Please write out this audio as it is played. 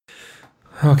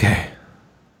Okay.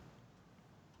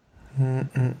 I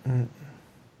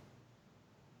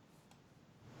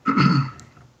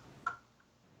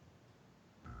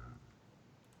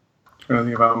don't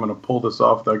think if I'm going to pull this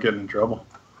off without getting in trouble.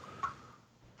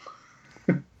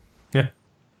 Yeah.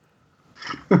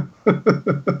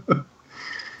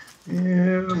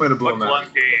 Yeah, I might have blown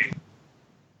that.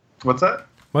 What's that?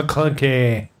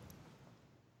 McClunky.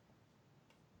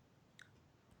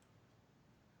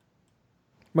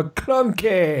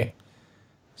 McClunky.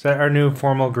 Is that our new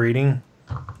formal greeting?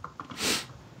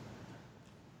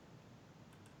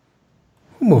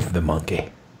 Who moved the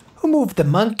monkey? Who moved the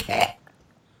monkey?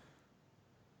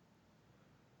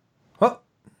 Oh,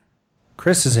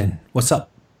 Chris is in. What's up?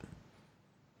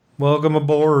 Welcome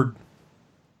aboard.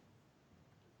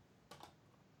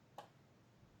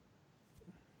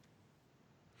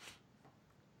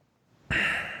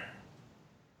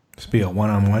 This will be a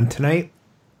one-on-one tonight.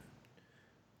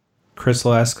 Chris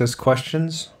will ask us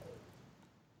questions.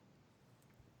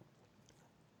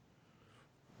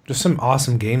 Just some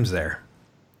awesome games there.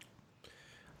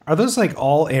 Are those like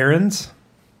all errands?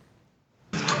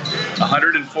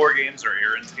 104 games are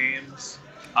errands games.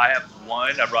 I have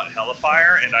one. I brought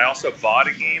Hellfire, and I also bought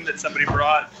a game that somebody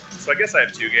brought. So I guess I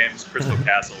have two games, Crystal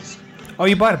Castles. Oh,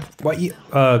 you bought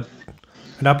an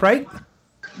Upright?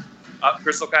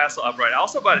 Crystal Castle Upright. I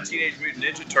also bought a Teenage Mutant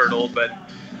Ninja Turtle, but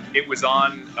it was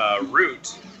on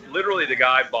Root. Literally, the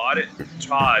guy bought it.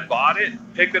 Todd bought it,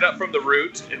 picked it up from the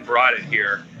Root, and brought it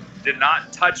here. Did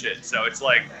not touch it, so it's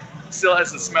like still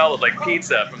has the smell of like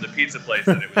pizza from the pizza place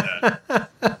that it was at.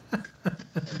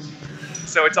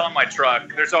 So it's on my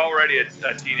truck. There's already a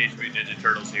Teenage Mutant Ninja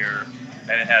Turtles here,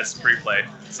 and it has free play.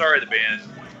 Sorry, the band.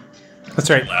 That's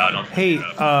right. Loud. Hey,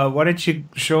 why don't you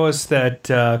show us that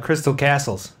Crystal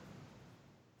Castles?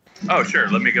 Oh, sure.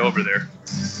 Let me go over there.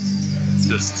 It's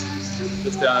just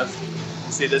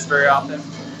see this very often.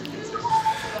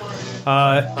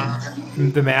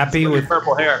 The mappy with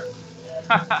purple hair.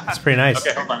 It's pretty nice.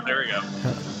 Okay, hold on. There we go.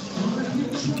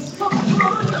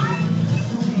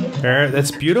 There, that's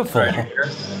beautiful.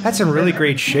 That's in really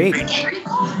great shape.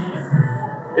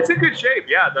 It's in good shape.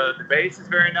 Yeah, the base is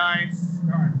very nice,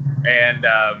 and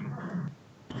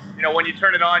when you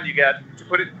turn it on, you get to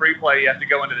put it in pre-play. You have to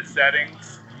go into the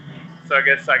settings. So I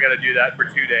guess I got to do that for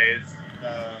 2 days.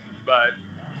 But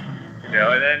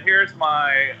and then here's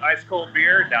my ice cold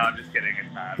beer. No, I'm just kidding.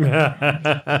 It's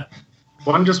not.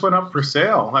 One just went up for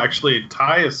sale. Actually,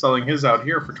 Ty is selling his out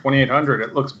here for $2,800.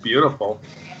 It looks beautiful.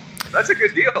 That's a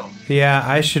good deal. Yeah,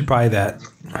 I should buy that.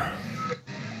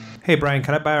 Hey, Brian,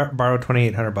 can I borrow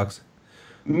 $2,800?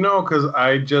 No, because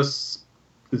I just...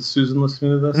 Is Susan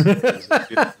listening to this?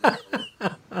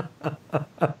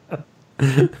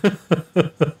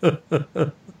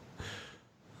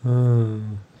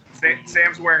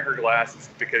 Sam's wearing her glasses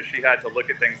because she had to look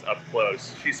at things up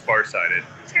close. She's farsighted.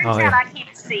 Turns out I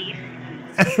can't see.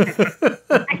 I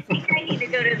think I need to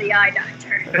go to the eye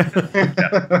doctor.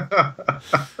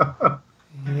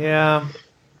 Yeah,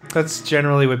 that's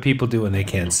generally what people do when they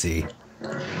can't see.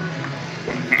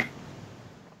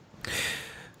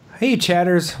 Hey,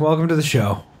 chatters, welcome to the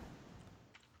show.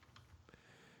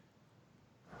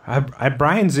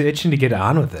 Brian's itching to get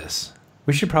on with this.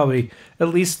 We should probably at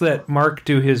least let Mark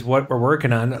do his what we're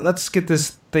working on. Let's get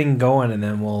this thing going, and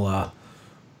then we'll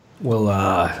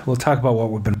talk about what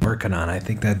we've been working on. I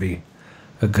think that'd be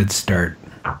a good start.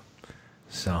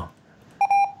 So.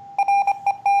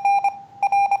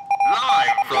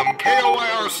 Live from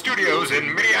KOIR Studios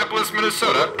in Minneapolis,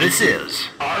 Minnesota, this is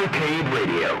Arcade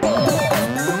Radio.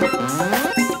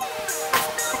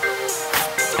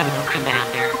 Hello,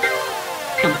 Commander.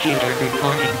 Computer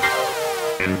reporting.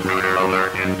 Intruder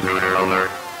alert, intruder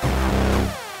alert.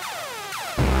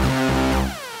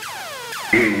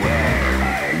 Beware,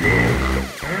 I live.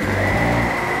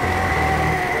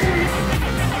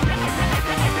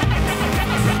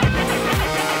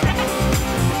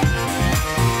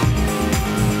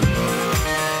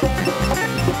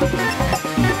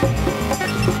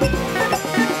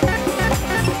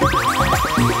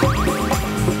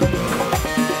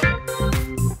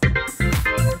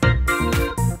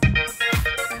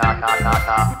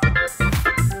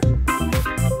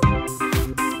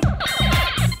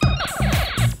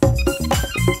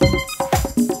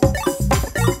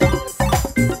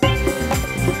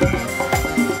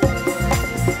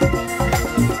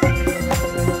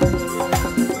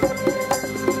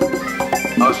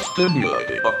 A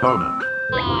stimulating opponent.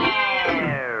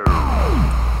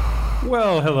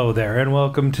 Well, hello there, and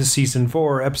welcome to Season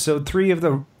 4, Episode 3 of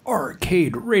the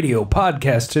Arcade Radio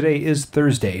Podcast. Today is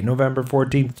Thursday, November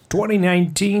 14th,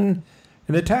 2019,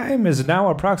 And the time is now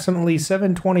approximately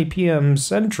 7:20 p.m.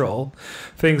 Central.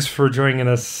 Thanks for joining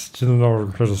us.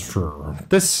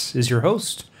 This is your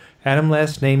host, Adam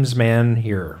Last Name's Man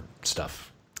Here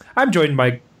Stuff. I'm joined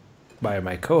by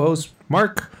my co-host,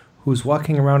 Mark, who's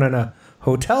walking around in a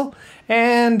hotel,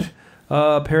 and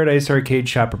Paradise Arcade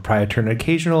Shop proprietor and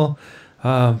occasional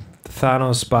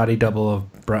Thanos body double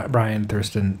of Brian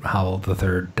Thurston Howell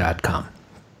III.com.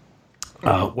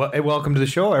 Welcome to the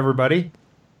show, everybody.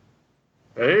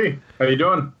 Hey, how you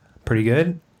doing? Pretty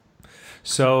good.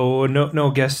 So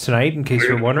no guests tonight, in case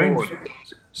you're wondering.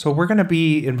 So we're going to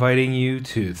be inviting you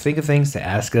to think of things to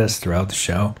ask us throughout the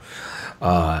show.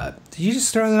 You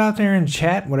just throw that out there and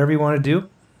chat, whatever you want to do.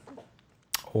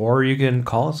 Or you can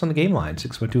call us on the game line,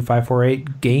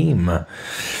 612-548-GAME.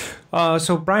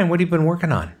 So, Brian, what have you been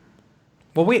working on?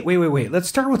 Well, wait. Let's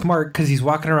start with Mark, because he's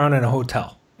walking around in a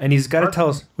hotel. And he's got to tell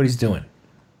us what he's doing.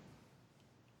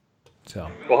 So.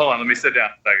 Well, hold on. Let me sit down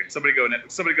a second.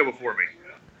 Somebody go before me.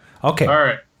 Okay. All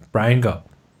right. Brian, go.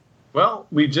 Well,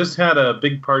 we just had a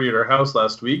big party at our house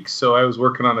last week, so I was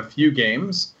working on a few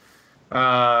games.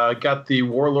 Got the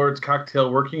Warlords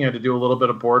cocktail working. I had to do a little bit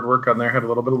of board work on there. Had a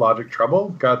little bit of logic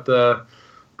trouble. Got the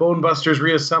Bone Busters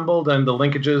reassembled and the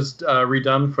linkages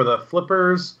redone for the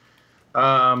flippers.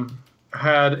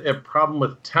 Had a problem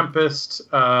with Tempest.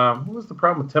 What was the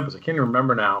problem with Tempest? I can't even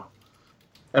remember now.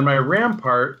 And my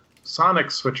Rampart Sonic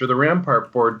switcher, the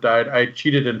Rampart board died. I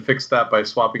cheated and fixed that by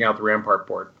swapping out the Rampart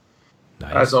board.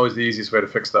 Nice. That's always the easiest way to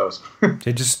fix those.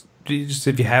 Just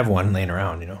if you have one laying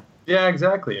around, Yeah,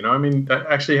 exactly. I mean, I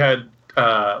actually had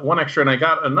one extra, and I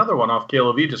got another one off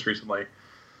KLOV just recently.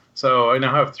 So I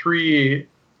now have 3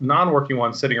 non-working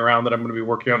ones sitting around that I'm going to be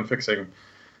working on fixing.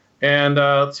 And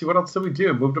let's see, what else did we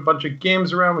do? Moved a bunch of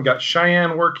games around. We got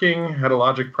Cheyenne working. Had a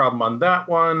logic problem on that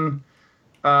one.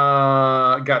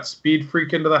 Got Speed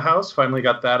Freak into the house. Finally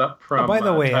got that up from... by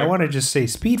the way, I want to just say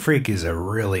Speed Freak is a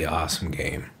really awesome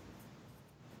game.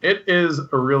 It is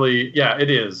a really... Yeah,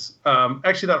 it is.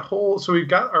 Actually, that whole... So we've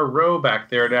got our row back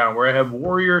there now where I have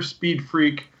Warrior, Speed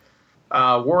Freak,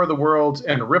 War of the Worlds,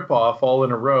 and Ripoff all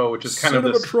in a row, which is kind of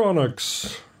this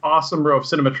awesome row of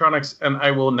Cinematronics, and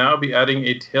I will now be adding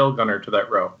a Tail Gunner to that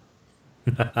row.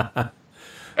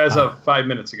 As of 5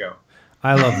 minutes ago.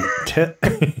 I love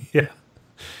it. Yeah.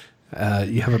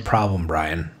 You have a problem,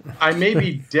 Brian. I may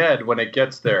be dead when it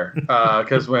gets there,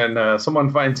 because when someone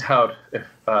finds out, if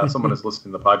someone is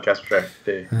listening to the podcast, which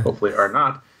they hopefully are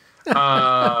not.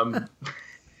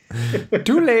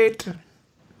 Too late.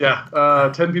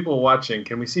 Yeah, 10 people watching.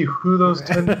 Can we see who those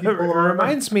 10 people are? It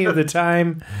reminds me of the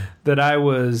time that I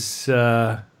was...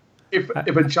 If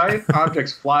a giant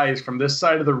object flies from this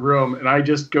side of the room and I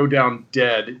just go down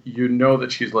dead, you know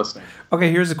that she's listening. Okay,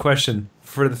 here's a question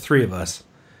for the 3 of us.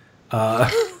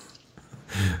 Have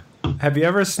you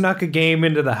ever snuck a game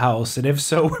into the house, and if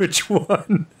so, which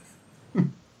one?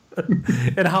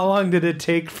 And how long did it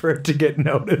take for it to get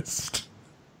noticed?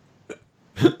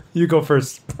 You go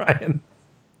first, Brian.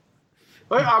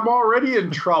 I'm already in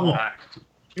trouble.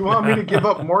 You want me to give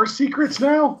up more secrets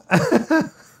now?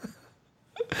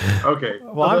 Okay.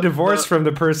 Well, I'm divorced from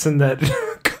the person that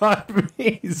caught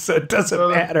me, so it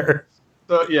doesn't matter.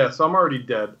 So I'm already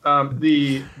dead.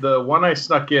 The one I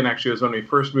snuck in actually was when we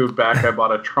first moved back. I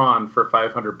bought a Tron for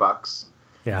 $500.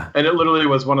 Yeah, and it literally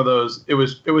was one of those. It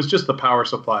was just the power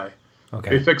supply.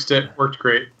 Okay, we fixed it, worked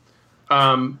great.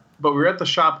 But we were at the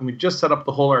shop and we just set up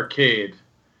the whole arcade,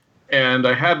 and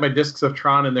I had my discs of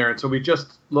Tron in there, and so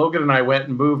Logan and I went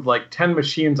and moved like 10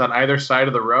 machines on either side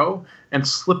of the row and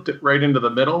slipped it right into the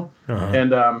middle,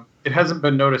 and it hasn't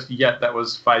been noticed yet. That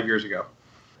was 5 years ago.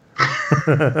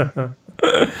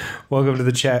 Welcome to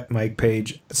the chat, Mike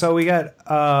Page. So we got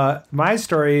my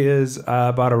story is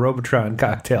about a Robotron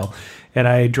cocktail, and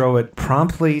I drove it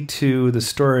promptly to the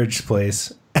storage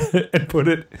place and put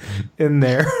it in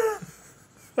there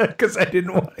because I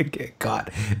didn't want to get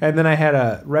caught. And then I had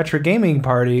a retro gaming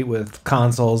party with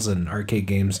consoles and arcade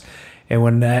games, and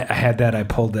when I had that, I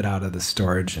pulled it out of the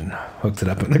storage and hooked it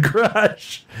up in the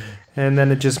garage, and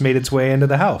then it just made its way into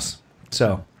the house.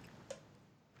 So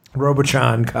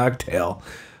Robotron cocktail.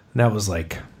 And that was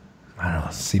like, I don't know,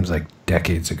 it seems like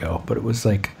decades ago, but it was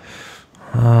like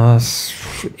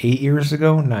 8 years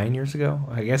ago, 9 years ago.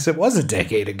 I guess it was a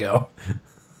decade ago.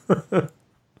 What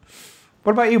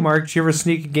about you, Mark? Did you ever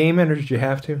sneak a game in, or did you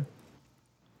have to?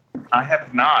 I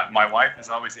have not. My wife is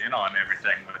always in on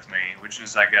everything with me, which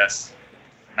is, I guess,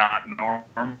 not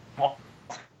normal.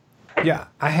 Yeah,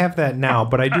 I have that now,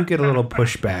 but I do get a little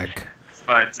pushback.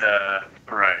 But,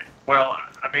 right. Well,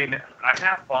 I mean, I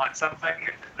have bought something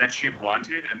that she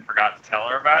wanted and forgot to tell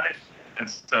her about it. And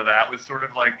so that was sort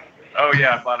of like oh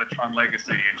yeah, I bought a Tron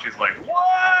Legacy, and she's like,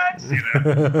 what? You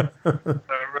know, so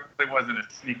it really wasn't a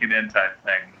sneaking in type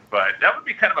thing, but that would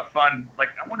be kind of a fun. Like,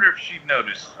 I wonder if she'd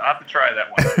notice. I'll have to try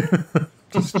that one.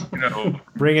 Just, you know,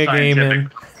 bring a game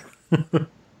in.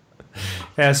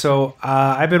 Yeah, so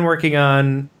I've been working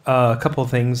on a couple of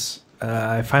things.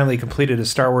 I finally completed a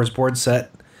Star Wars board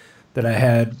set that I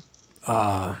had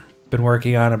been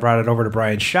working on. I brought it over to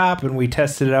Brian's shop, and we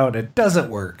tested it out, and it doesn't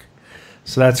work.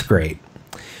 So that's great.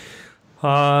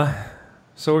 So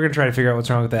we're going to try to figure out what's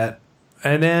wrong with that.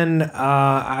 And then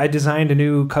I designed a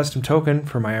new custom token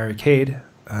for my arcade,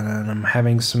 and I'm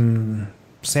having some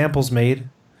samples made.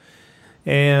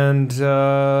 And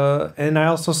I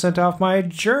also sent off my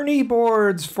Journey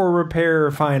boards for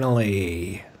repair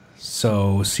finally.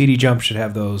 So CD Jump should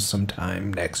have those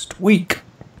sometime next week.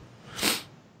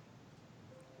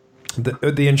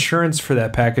 The insurance for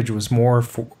that package was more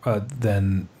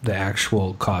than the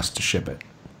actual cost to ship it.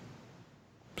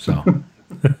 So,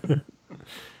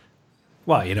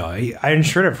 well, you know, I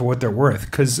insured it for what they're worth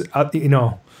because, you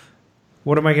know,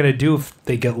 what am I going to do if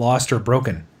they get lost or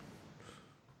broken?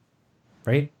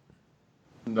 Right?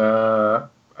 I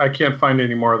can't find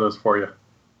any more of those for you.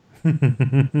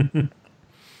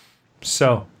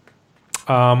 So,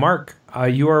 Mark,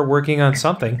 you are working on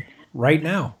something right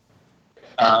now.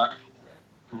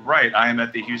 Right. I am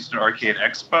at the Houston Arcade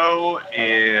Expo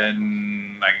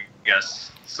in, I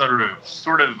guess, sort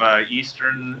of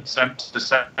eastern to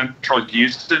central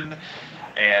Houston,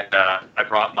 and I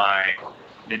brought my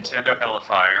Nintendo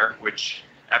Hellifier, which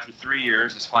after 3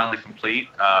 years is finally complete.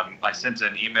 I sent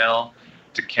an email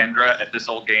to Kendra at This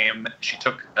Old Game. She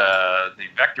took the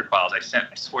vector files I sent,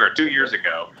 I swear, 2 years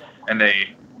ago, and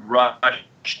they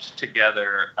rushed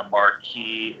together a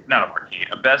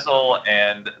bezel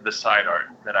and the side art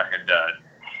that I had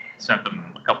sent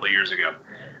them a couple of years ago.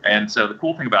 And so the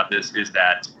cool thing about this is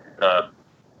that the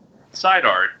side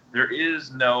art, there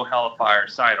is no Hellifier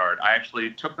side art. I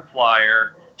actually took the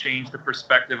flyer, changed the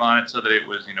perspective on it so that it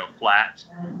was, you know, flat,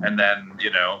 and then, you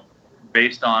know,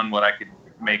 based on what I could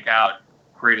make out,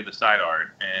 created the side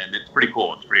art, and it's pretty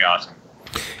cool. It's pretty awesome.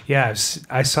 Yeah,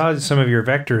 I saw some of your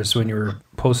vectors when you were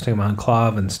posting them on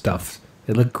Clav and stuff.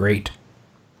 They look great.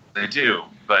 They do,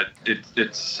 but it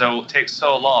takes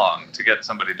so long to get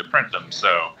somebody to print them.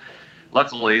 So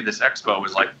luckily, this expo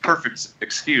was like perfect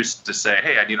excuse to say,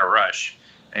 hey, I need a rush.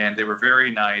 And they were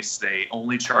very nice. They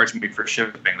only charged me for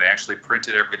shipping. They actually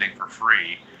printed everything for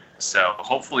free. So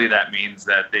hopefully that means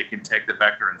that they can take the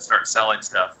vector and start selling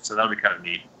stuff. So that'll be kind of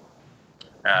neat.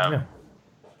 Yeah.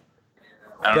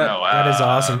 I don't know. That is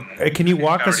awesome. Can you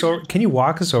walk us over? Can you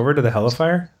walk us over to the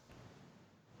Hellifier?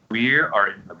 We are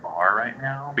in the bar right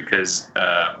now because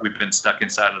we've been stuck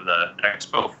inside of the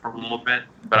expo for a little bit.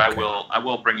 But okay. I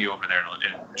will bring you over there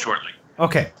shortly.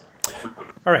 Okay.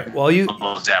 All right. Well, a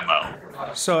little demo.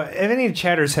 So, if any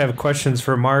chatters have questions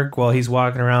for Mark while he's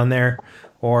walking around there,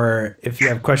 or if you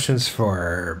have questions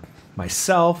for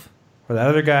myself or that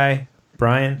other guy,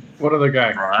 Brian. What other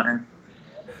guy? Brian.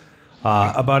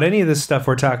 About any of this stuff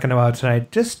we're talking about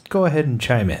tonight, just go ahead and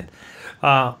chime in.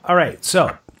 All right.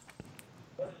 So,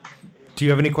 do you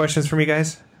have any questions for me,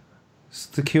 guys? It's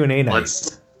the Q&A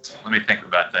night. Let me think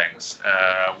about things.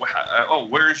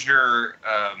 Where's your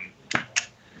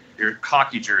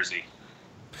hockey jersey?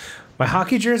 My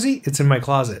hockey jersey? It's in my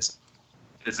closet.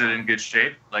 Is it in good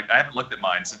shape? Like, I haven't looked at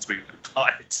mine since we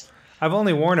bought it. I've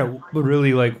only worn it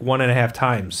really like 1.5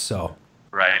 times, so.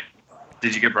 Right.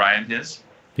 Did you get Brian his?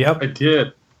 Yep. I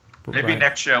did. Maybe Brian.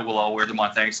 next show we'll all wear them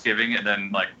on Thanksgiving and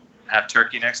then, like, have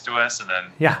turkey next to us and then...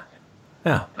 Yeah.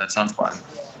 That sounds fun.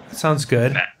 That sounds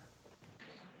good. Nah.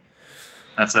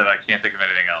 That's it. I can't think of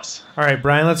anything else. All right,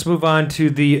 Brian, let's move on to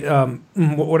the,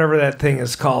 whatever that thing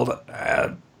is called.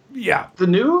 Yeah. The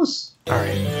news? All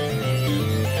right.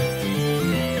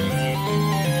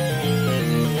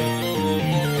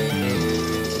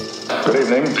 Good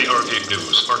evening. The Arcade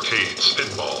News, arcades,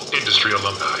 pinball, industry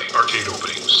alumni, arcade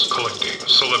openings, collecting,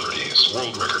 celebrities,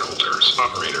 world record holders,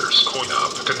 operators,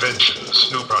 coin-op,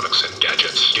 conventions, new products and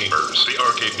gadgets, gamers. The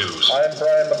Arcade News. I'm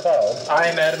Brian McLeod.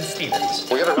 I'm Adam Stevens.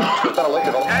 We introduce the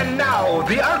legal. And now,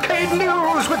 the Arcade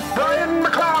News with Brian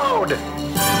McLeod.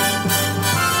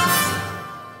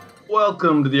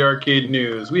 Welcome to the Arcade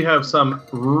News. We have some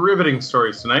riveting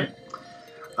stories tonight.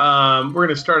 We're going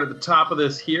to start at the top of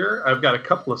this here. I've got a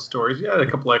couple of stories. We had a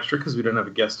couple extra because we didn't have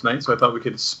a guest tonight, so I thought we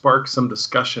could spark some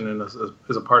discussion as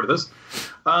a part of this.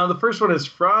 The first one is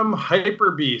from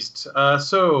HyperBeast.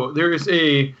 So there is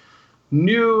a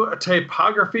new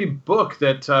typography book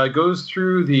that goes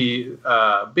through the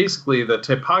basically the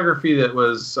typography that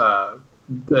was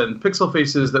and pixel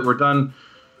faces that were done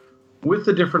with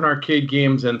the different arcade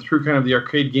games and through kind of the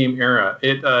arcade game era.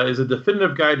 It is a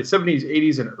definitive guide to 70s,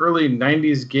 80s, and early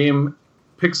 90s game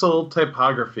pixel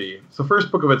typography. It's the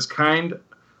first book of its kind.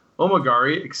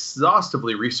 Omagari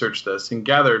exhaustively researched this and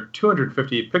gathered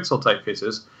 250 pixel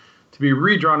typefaces to be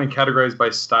redrawn and categorized by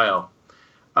style.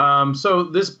 So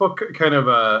this book kind of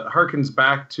harkens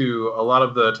back to a lot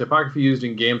of the typography used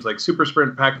in games like Super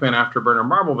Sprint, Pac-Man, Afterburner,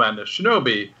 Marble Madness,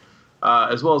 Shinobi,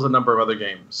 as well as a number of other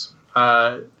games.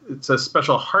 It's a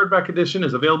special hardback edition,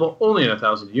 is available only in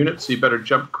 1,000 units, so you better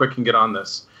jump quick and get on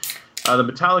this. The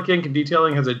metallic ink and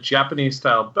detailing has a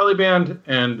Japanese-style belly band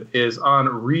and is on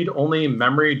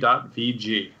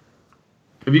readonlymemory.vg.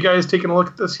 Have you guys taken a look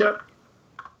at this yet?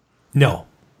 No.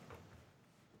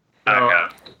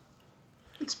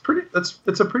 It's pretty.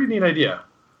 It's a pretty neat idea.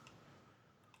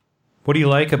 What do you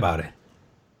like about it?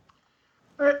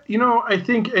 I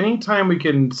think anytime we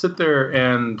can sit there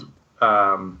and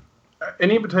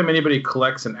anytime anybody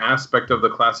collects an aspect of the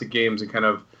classic games and kind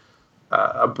of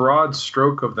a broad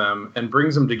stroke of them and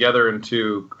brings them together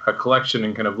into a collection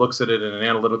and kind of looks at it in an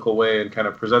analytical way and kind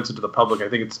of presents it to the public, I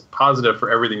think it's positive for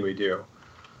everything we do.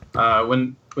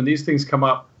 When these things come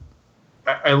up,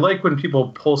 I like when people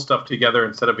pull stuff together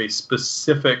instead of a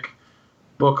specific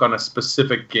book on a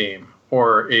specific game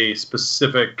or a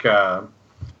specific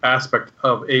aspect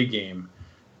of a game.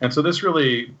 And so this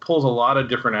really pulls a lot of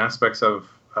different aspects of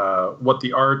what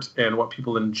the art and what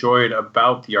people enjoyed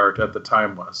about the art at the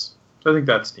time was. So I think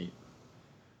that's neat.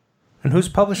 And who's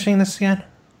publishing this again?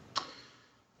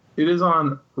 It is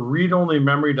on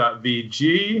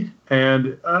readonlymemory.vg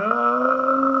and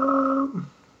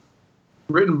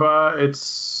written by,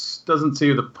 doesn't say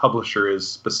who the publisher is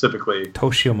specifically.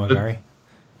 Toshio Magari.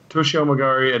 Toshio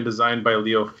Magari and designed by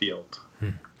Leo Field.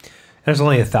 There's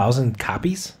only 1,000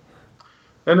 copies?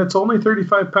 And it's only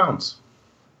 £35.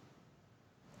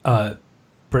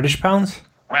 British pounds?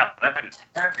 Wow, that is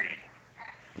heavy.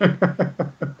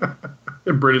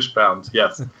 In British pounds,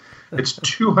 yes. It's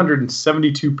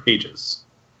 272 pages.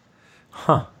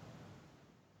 Huh.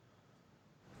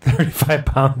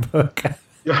 35-pound book.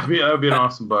 Yeah, that would be an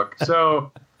awesome book.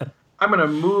 So I'm going to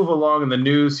move along in the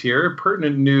news here.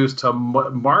 Pertinent news to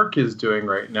what Mark is doing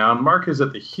right now. Mark is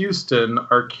at the Houston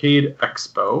Arcade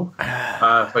Expo.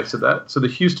 If I said that. So the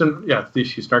Houston Arcade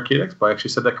Expo. I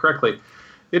actually said that correctly.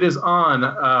 It is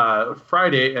on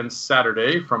Friday and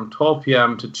Saturday from 12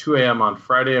 p.m. to 2 a.m. on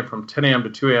Friday and from 10 a.m. to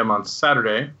 2 a.m. on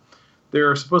Saturday. There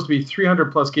are supposed to be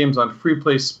 300 plus games on free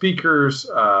play speakers,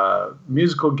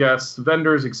 musical guests,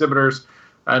 vendors, exhibitors,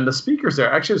 and the speakers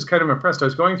there. Actually, I was kind of impressed. I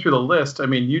was going through the list. I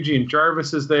mean, Eugene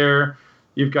Jarvis is there.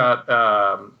 You've got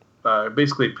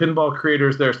basically pinball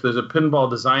creators there. So there's a pinball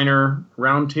designer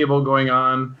roundtable going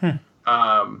on.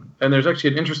 And there's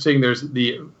actually there's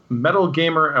the metal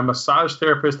gamer, a massage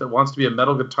therapist that wants to be a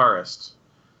metal guitarist.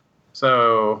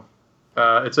 So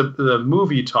it's the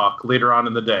movie talk later on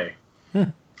in the day.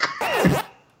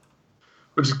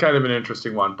 Which is kind of an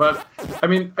interesting one. But, I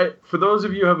mean, for those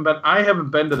of you who haven't been, I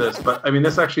haven't been to this, but, I mean,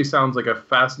 this actually sounds like a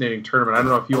fascinating tournament. I don't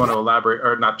know if you want to elaborate,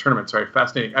 or not tournament, sorry,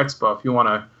 fascinating expo, if you want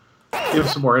to give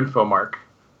some more info, Mark.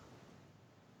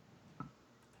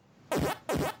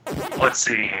 Let's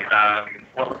see.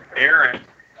 Well, Aaron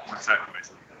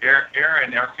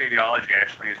Arcadiology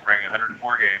actually is bringing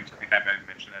 104 games. I think I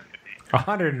mentioned that.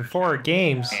 104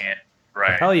 games? And,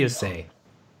 right. The hell you say?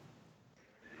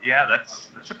 Yeah,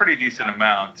 that's a pretty decent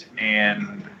amount,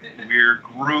 and we're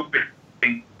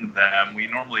grouping them. We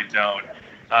normally don't.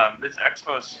 This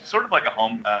expo is sort of like a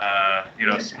home,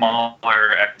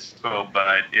 smaller expo,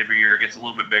 but every year it gets a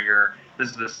little bit bigger. This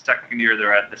is the second year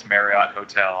they're at this Marriott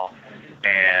hotel,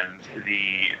 and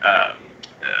they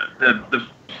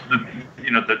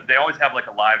always have like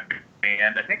a live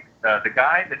band. I think the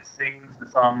guy that sings the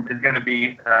song is going to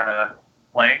be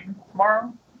playing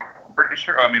tomorrow. Pretty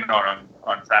sure. I mean, on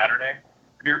Saturday.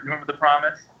 Do you remember The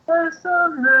Promise?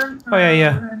 Oh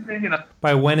yeah.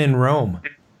 By When in Rome.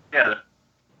 Yeah.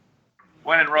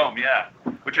 When in Rome, yeah.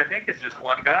 Which I think is just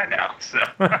one guy now. So.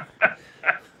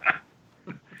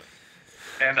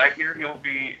 And I hear he'll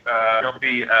be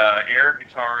air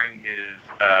guitaring his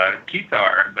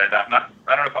guitar, but I don't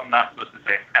know if I'm not supposed to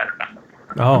say that or not.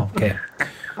 Oh, okay.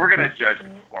 We're gonna judge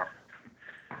him for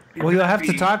him. Well, you'll have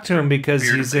to talk to him because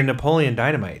he's in Napoleon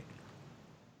Dynamite.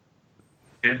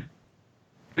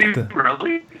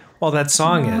 Really? Well, that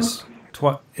song is.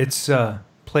 It's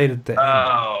played at the.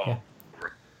 Oh. Yeah.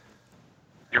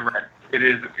 You're right. It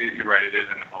is. You're right. It is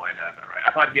in Napoleon Dynamite. Right.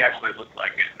 I thought he actually looked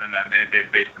like it, and then they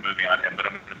based the movie on him. But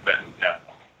I'm going to bet no.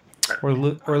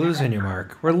 We're losing you,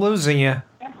 Mark. We're losing you.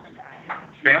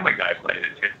 Family Guy played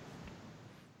it too.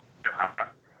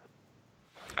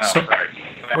 So, sorry.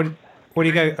 What do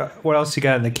you got? What else you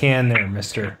got in the can there,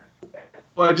 Mister?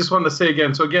 Well, I just wanted to say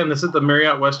again. So again, this is the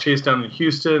Marriott West Chase down in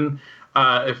Houston.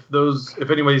 If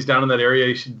anybody's down in that area,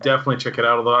 you should definitely check it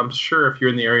out. Although I'm sure if you're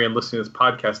in the area and listening to this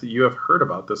podcast, that you have heard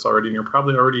about this already, and you're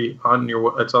probably already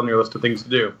it's on your list of things to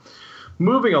do.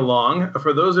 Moving along,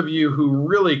 for those of you who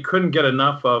really couldn't get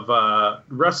enough of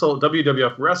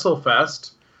WWF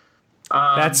WrestleFest,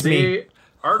 that's me.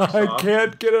 Arkansas I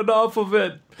can't get enough of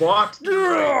it. Bought the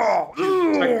rights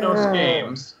to Technos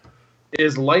Games.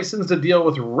 Is licensed to deal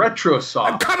with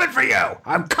RetroSoft. I'm coming for you.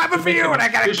 I'm coming for you, and I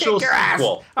gotta kick your ass.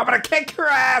 I'm gonna kick your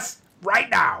ass right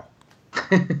now.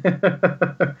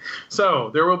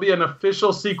 So there will be an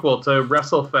official sequel to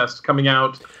WrestleFest coming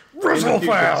out.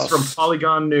 WrestleFest from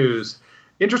Polygon News.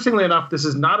 Interestingly enough, this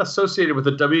is not associated with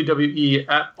the WWE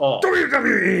at all.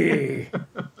 WWE.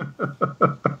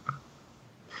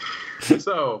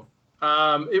 So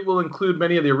it will include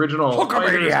many of the original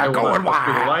fighters. I will not go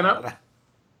through the lineup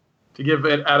to give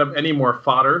Adam any more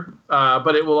fodder,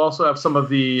 but it will also have some of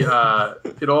the.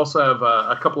 It'll also have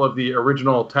a couple of the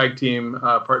original tag team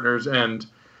partners, and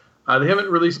they haven't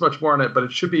released much more on it. But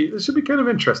it should be kind of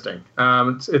interesting.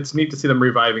 It's neat to see them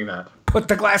reviving that. Put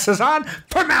the glasses on,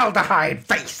 formaldehyde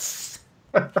face.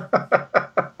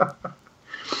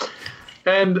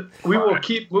 And we will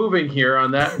keep moving here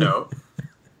on that note.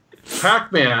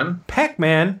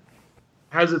 Pac-Man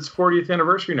has its 40th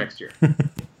anniversary next year.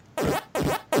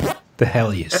 The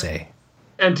hell you say?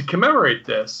 And to commemorate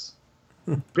this,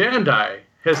 Bandai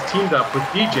has teamed up with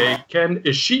DJ Ken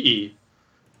Ishii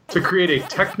to create a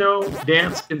techno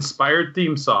dance-inspired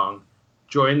theme song,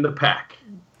 Join the Pack.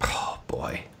 Oh,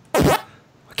 boy. I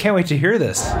can't wait to hear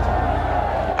this.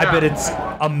 I bet it's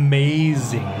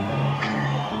amazing.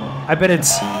 I bet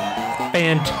it's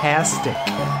fantastic.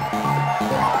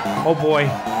 Oh, boy.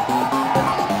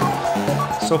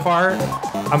 So far,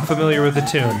 I'm familiar with the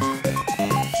tune.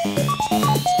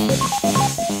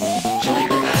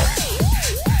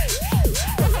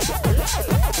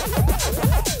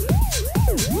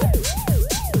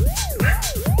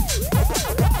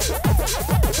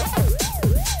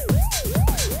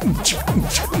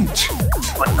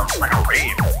 Like a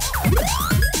rave.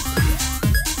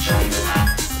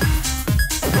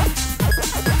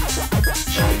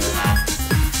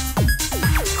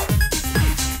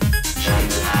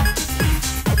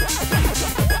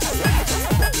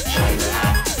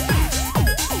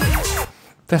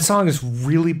 That song is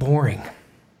really boring.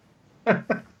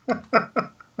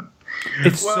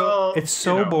 It's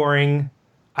so boring.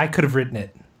 I could have written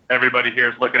it. Everybody here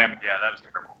is looking at me. Yeah, that was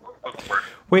terrible. That was the worst.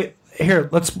 Wait, here,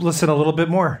 let's listen a little bit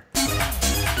more.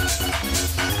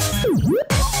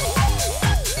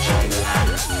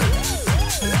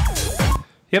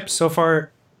 Yep, so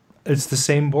far it's the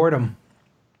same boredom.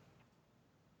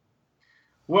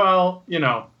 Well,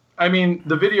 I mean,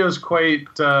 the video is quite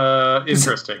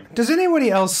interesting. Does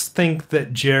anybody else think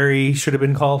that Jerry should have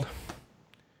been called?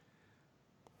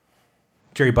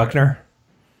 Jerry Buckner?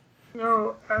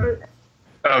 No,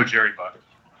 Oh, Jerry Buck.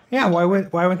 Yeah, why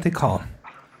wouldn't they call him?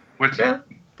 What's that?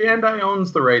 Bandai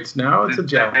owns the rights now. It's a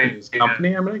Japanese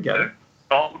company. I'm going to get it.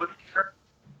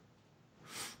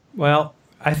 Well,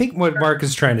 I think what Mark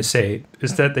is trying to say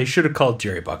is that they should have called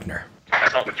Jerry Buckner.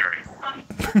 That's all the Jerry.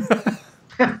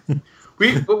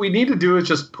 What we need to do is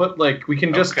just put we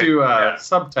can just do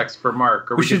subtext for Mark,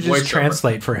 or we should can just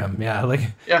translate for him. Yeah,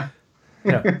 yeah.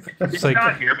 It's Can you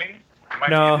not hear me?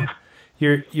 No,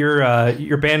 your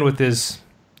bandwidth is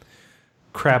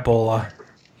crapola.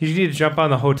 You need to jump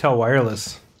on the hotel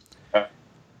wireless.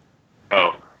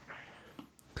 Oh,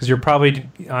 because you're probably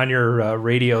on your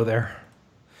radio there.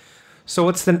 So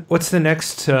what's the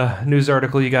next news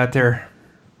article you got there,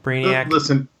 Brainiac?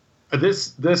 Listen,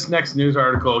 this next news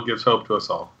article gives hope to us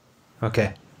all.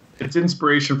 Okay. It's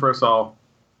inspiration for us all.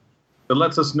 It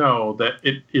lets us know that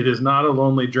it is not a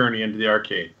lonely journey into the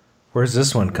arcade. Where's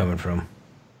this one coming from?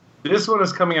 This one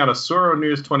is coming out of Soro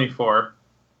News 24.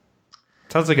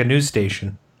 Sounds like a news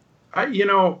station. I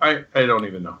don't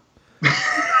even know.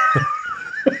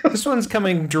 This one's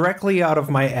coming directly out of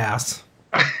my ass.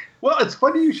 Well, it's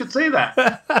funny you should say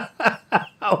that.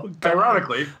 Oh, God.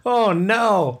 Ironically. Oh,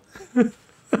 no.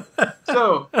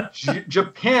 So,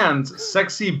 Japan's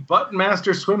sexy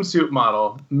Buttmaster swimsuit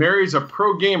model marries a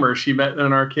pro gamer she met in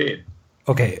an arcade.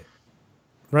 Okay.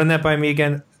 Run that by me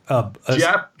again.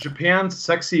 Japan's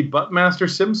sexy Buttmaster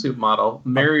swimsuit model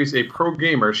marries a pro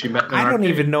gamer she met in an arcade. I don't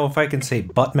even know if I can say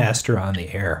Buttmaster on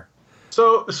the air.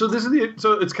 So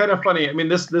it's kind of funny. I mean,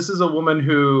 this is a woman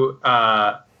who,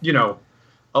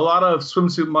 a lot of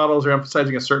swimsuit models are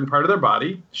emphasizing a certain part of their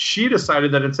body. She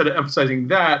decided that instead of emphasizing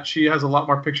that, she has a lot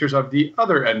more pictures of the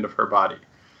other end of her body.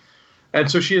 And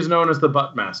so she is known as the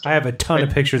Butt Master. I have a ton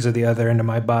of pictures of the other end of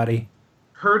my body.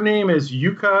 Her name is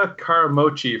Yuka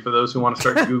Karamochi, for those who want to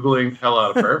start Googling the hell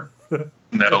out of her.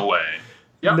 No way.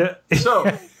 Yeah.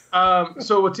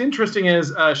 So what's interesting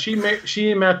is she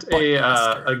met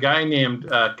a guy named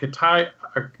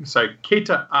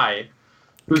Keita Ai,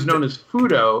 who's known as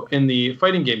Fudo in the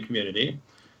fighting game community.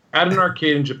 At an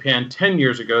arcade in Japan 10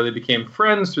 years ago, they became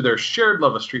friends through their shared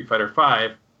love of Street Fighter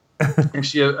V. And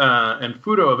she and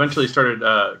Fudo eventually started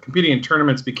competing in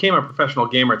tournaments, became a professional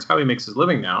gamer. It's how he makes his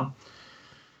living now.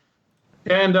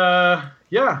 And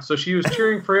so she was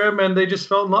cheering for him, and they just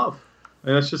fell in love.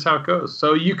 And that's just how it goes.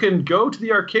 So you can go to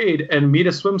the arcade and meet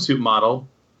a swimsuit model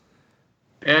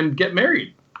and get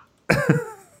married.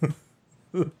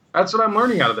 That's what I'm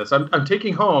learning out of this. I'm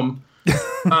taking home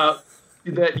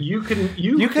that you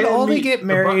can only get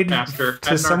married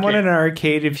to someone in an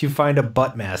arcade if you find a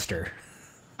butt master.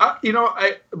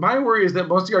 My worry is that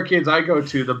most of the arcades I go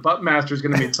to, the butt master is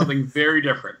going to mean something very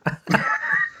different.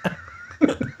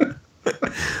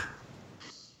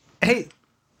 Hey,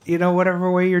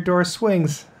 whatever way your door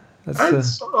swings.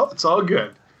 It's all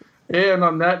good. And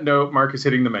on that note, Mark is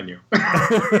hitting the menu.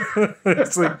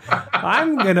 It's like,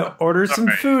 I'm going to order some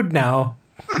food now.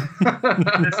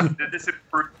 Did this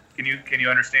improve? Can you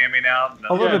understand me now?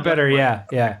 A little bit better, yeah.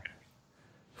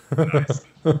 Nice.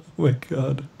 Oh my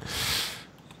God.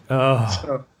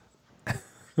 Oh.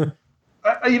 So,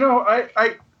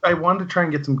 I wanted to try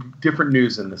and get some different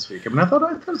news in this week. I mean, I thought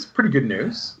it was pretty good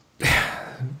news.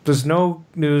 There's no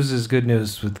news is good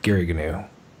news with Gary Gnu.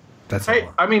 That's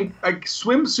all. I mean, like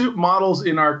swimsuit models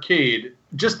in arcade,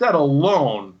 just that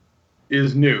alone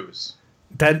is news.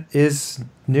 That is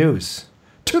news.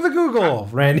 To the Google,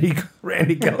 Randy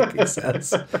Kelke says.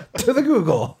 To the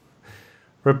Google.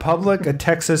 Republic, a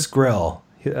Texas grill.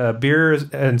 Beer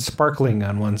and sparkling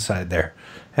on one side there.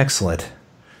 Excellent.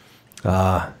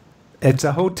 It's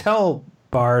a hotel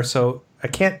bar, so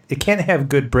it can't have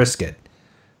good brisket.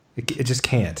 It just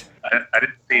can't. I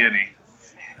didn't see any.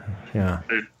 Yeah.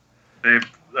 They have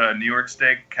New York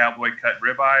steak, cowboy cut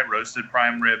ribeye, roasted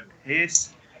prime rib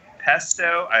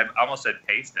pesto. I almost said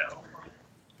pesto.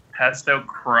 Pesto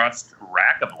crust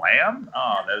rack of lamb.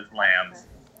 Oh, those lambs.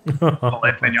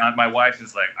 Filet mignon. My wife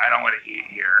is like, I don't want to eat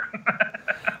here.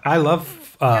 I love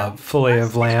filet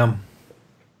of lamb.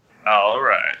 All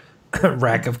right.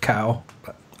 Rack of cow.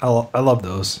 I love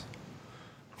those.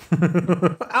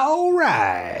 All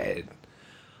right.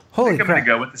 Holy crap! I'm gonna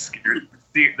go with the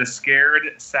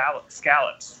scared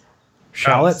scallops.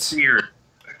 Shallots?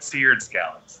 Seared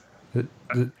scallops. The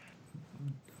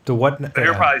what? They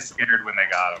were probably scared when they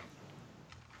got them.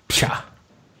 Cha.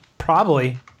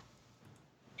 Probably.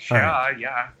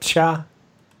 Yeah. Cha.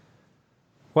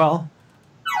 Well,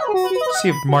 see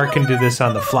if Mark can do this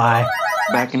on the fly.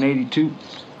 Back in '82,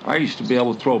 I used to be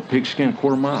able to throw a pigskin a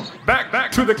quarter mile.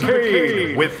 Back to the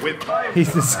cave with He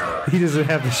doesn't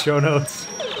have the show notes.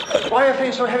 Why are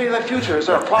things so heavy in the future? Is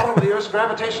there a problem with the Earth's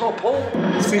gravitational pull?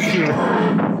 See if he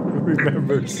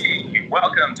remembers.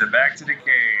 Welcome to Back to the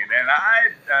Cave. And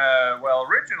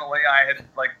originally I had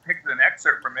picked an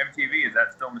excerpt from MTV. Is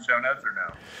that still in the show notes or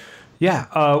no? Yeah.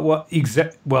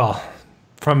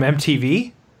 From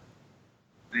MTV.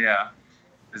 Yeah.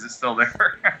 Is it still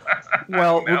there?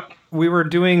 Well, we were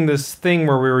doing this thing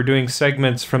where we were doing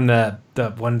segments from the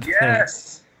one thing.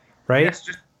 Yes. Right? Yes,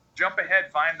 just jump ahead,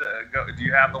 do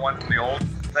you have the one from the old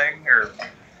thing or?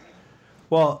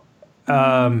 Well,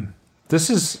 this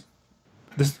is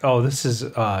that's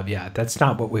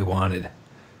not what we wanted.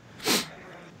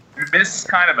 This is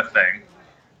kind of a thing.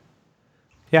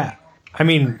 Yeah. I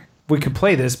mean, we could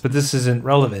play this, but this isn't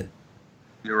relevant.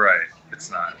 You're right.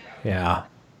 It's not. Yeah.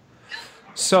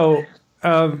 So,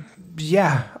 I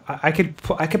could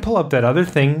pull up that other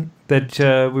thing that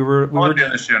we were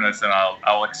doing the show notes, and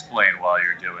I'll explain while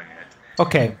you're doing it.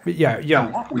 Okay. Yeah. So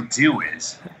what we do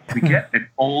is we get an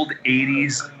old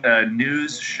 '80s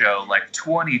news show like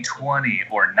 2020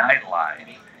 or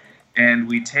Nightline, and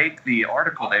we take the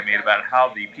article they made about how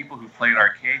the people who played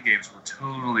arcade games were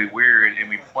totally weird, and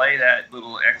we play that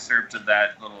little excerpt of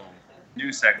that little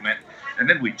news segment, and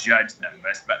then we judge them,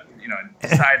 and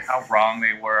decide how wrong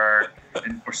they were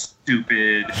or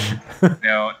stupid,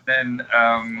 Then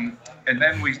and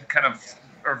then we kind of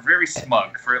are very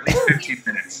smug for at least 15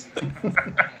 minutes.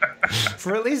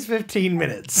 For at least 15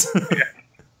 minutes. Yeah.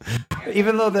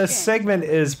 Even though the segment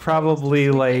is probably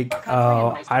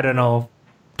 2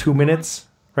 minutes,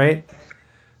 right?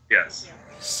 Yes.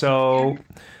 So,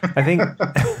 I think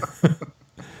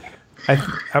I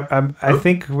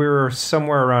think we were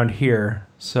somewhere around here.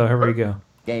 So here we go.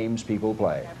 Games people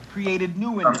play. Created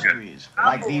new industries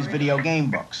like these video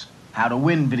game books. How to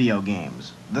Win Video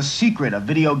Games, The Secret of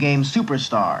Video Game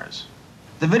Superstars.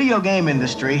 The video game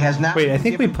industry has now I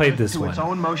think we played this to one. its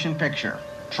own motion picture,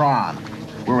 Tron,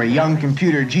 where a young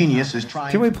computer genius is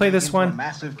trying Did we to play break this into one? a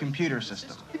massive computer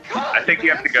system. I think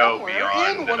you have to go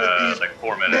beyond like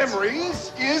 4 minutes.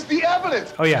 Memories is the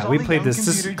evidence. Oh yeah, So we the played young this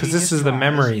computer because this genius is the tries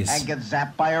memories. And gets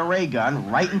zapped by a ray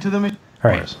gun right into the machine. All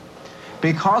right.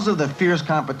 Because of the fierce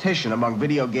competition among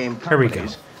video game Here we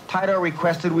companies, Taito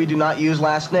requested we do not use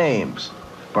last names.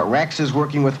 But Rex is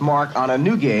working with Mark on a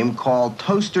new game called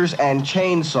Toasters and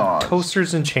Chainsaws.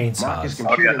 Toasters and Mark's chainsaws.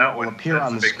 computer will appear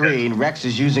on the screen. Rex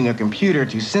is using a computer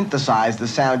to synthesize the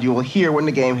sound you will hear when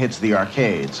the game hits the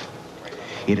arcades.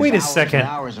 It is Wait a hours and second.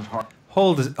 hours of hard-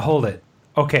 Hold it.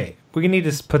 Okay, we need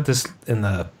to put this in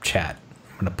the chat.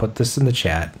 I'm gonna put this in the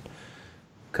chat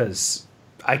because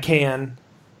I can.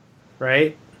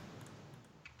 Right?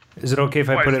 Is it okay if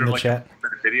I Why, put is it in there, the like, chat?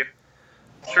 a video?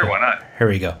 Sure, why not? Here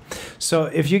we go. So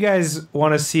if you guys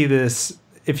want to see this,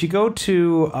 if you go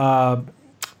to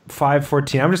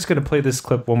 514, I'm just going to play this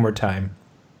clip one more time.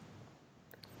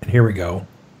 And here we go.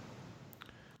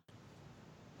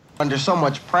 Under so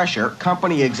much pressure,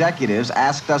 company executives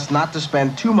asked us not to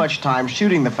spend too much time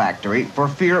shooting the factory for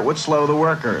fear it would slow the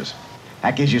workers.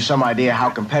 That gives you some idea how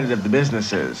competitive the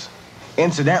business is.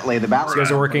 Incidentally, the Ballard These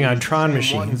guys are working on Company is the Tron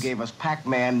same one who machines. gave us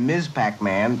Pac-Man, Ms.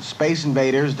 Pac-Man, Space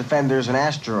Invaders, Defenders, and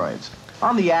Asteroids.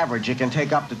 On the average, it can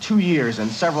take up to 2 years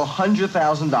and several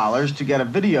 $100,000 to get a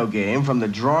video game from the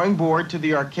drawing board to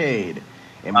the arcade.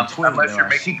 In between, unless there you're are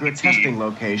making secret it testing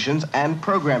locations and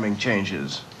programming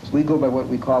changes. We go by what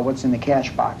we call what's in the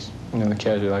cash box. No, the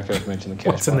cash, like I mentioned, the cash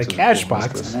What's in the box is cash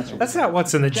important. box? That's not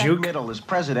what's in the Jack juke. Middle is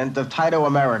president of Taito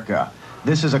America.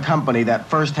 This is a company that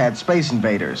first had Space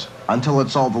Invaders until it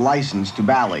sold the license to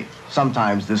Bally.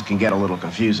 Sometimes this can get a little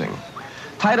confusing.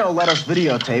 Taito let us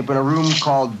videotape in a room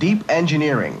called Deep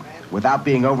Engineering. Without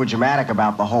being overdramatic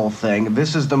about the whole thing,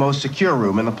 this is the most secure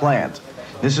room in the plant.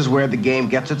 This is where the game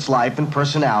gets its life and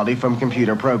personality from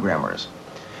computer programmers.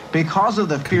 Because of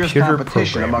the fierce Computer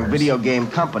competition among programmers. video game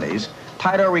companies,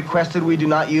 Taito requested we do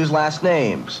not use last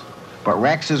names. But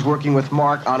Rex is working with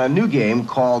Mark on a new game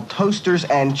called Toasters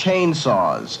and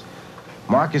Chainsaws.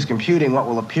 Mark is computing what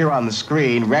will appear on the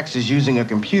screen. Rex is using a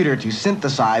computer to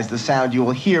synthesize the sound you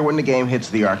will hear when the game hits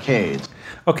the arcades.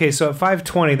 Okay, so at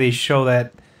 520 they show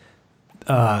that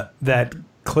that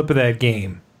clip of that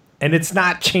game, and it's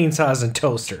not chainsaws and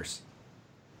toasters.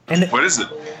 And What is it?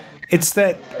 it's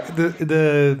that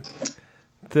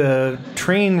the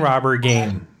train robber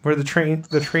game where the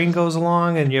train goes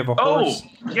along and you have a Oh, horse.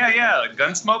 yeah,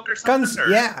 Gunsmoke or something? Guns. Or-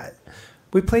 Yeah,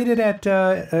 we played it at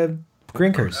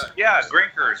Grinkers. Yeah,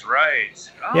 Grinkers, right.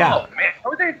 Oh, Yeah. man, how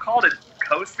would they have called it?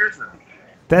 Coasters?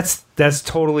 That's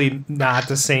totally not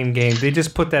the same game. They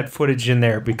just put that footage in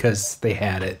there because they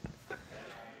had it.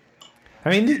 I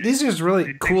mean, these are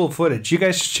really cool footage. You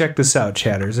guys should check this out,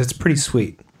 chatters. It's pretty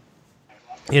sweet.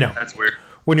 You know, That's weird.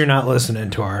 when you're not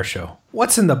listening to our show.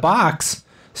 What's in the box?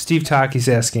 Steve Taki's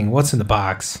asking, what's in the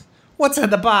box? What's in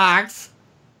the box?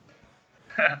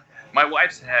 My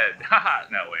wife's head. Haha,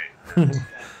 no,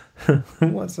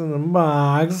 wait. What's in the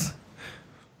box?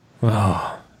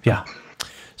 Oh, yeah.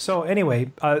 So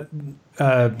anyway,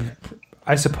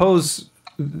 I suppose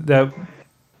that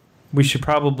we should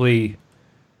probably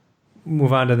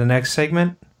move on to the next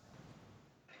segment.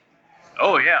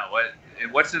 Oh, yeah,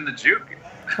 what's in the juke?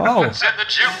 Oh. What's in the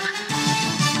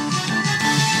juke?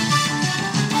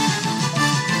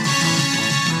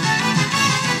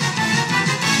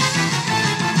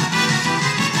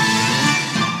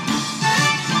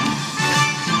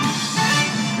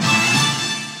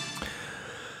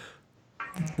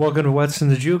 Welcome to What's in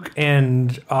the Juke.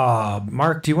 And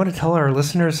Mark, do you want to tell our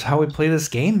listeners how we play this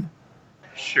game?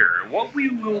 Sure. What we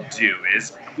will do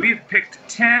is we've picked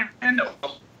 10.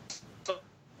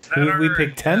 We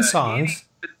picked 10 songs.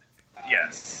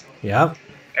 Yes. Yep.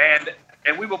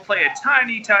 And we will play a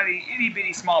tiny, itty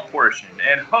bitty small portion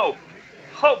and hope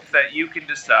that you can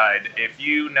decide if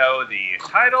you know the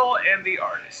title and the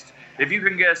artist. If you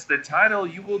can guess the title,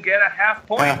 you will get a half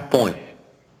point. Half point.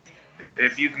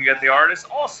 If you can get the artist,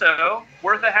 also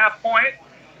worth a half point.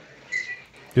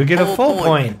 You'll get a full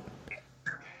point.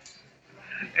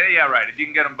 Yeah, right. If you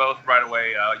can get them both right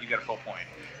away, you get a full point.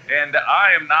 And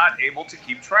I am not able to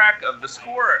keep track of the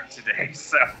score today,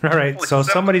 so... All right, so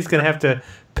somebody's going to have to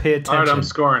pay attention. All right, I'm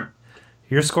scoring.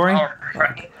 You're scoring? All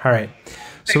right. All right.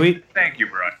 So Thank you,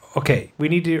 Brian. Okay, we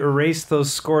need to erase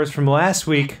those scores from last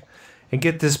week and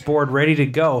get this board ready to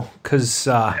go, because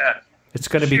it's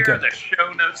going to be Share good. the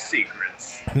show notes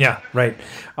secrets. Yeah, right.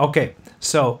 Okay,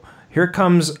 so here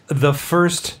comes the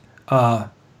first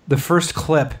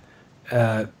clip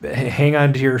hang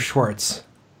on to your shorts.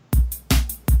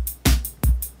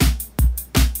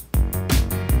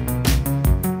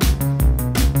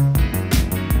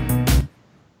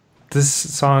 This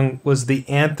song was the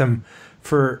anthem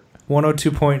for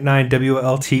 102.9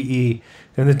 WLTE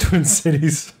in the Twin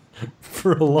Cities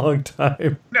for a long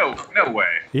time. No way.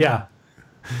 Yeah.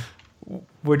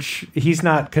 Which he's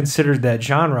not considered that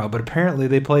genre, but apparently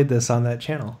they played this on that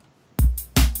channel.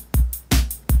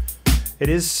 It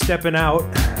is Steppin' Out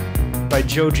by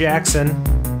Joe Jackson.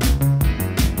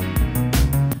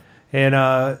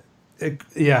 And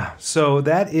yeah, so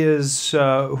that is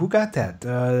who got that?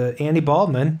 Andy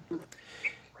Baldwin.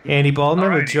 Andy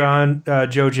Baldwin with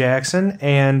Joe Jackson,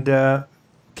 and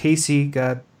Casey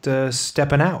got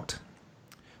Steppin' Out.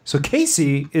 So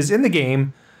Casey is in the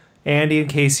game. Andy and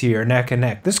Casey are neck and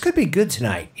neck. This could be good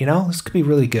tonight, you know? This could be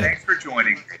really good. Thanks for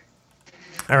joining.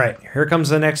 All right, here comes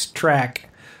the next track.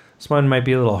 This one might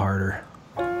be a little harder.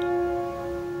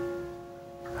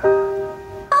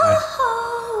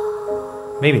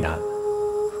 Maybe not.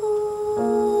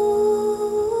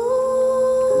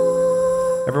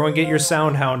 Everyone get your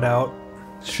sound hound out.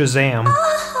 Shazam.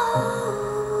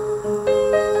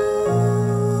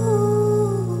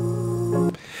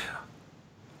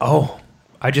 Oh,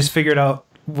 I just figured out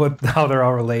how they're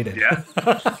all related. Yeah.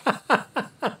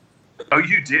 Oh,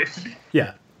 you did?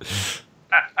 Yeah.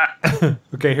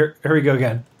 Okay, here we go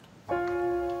again.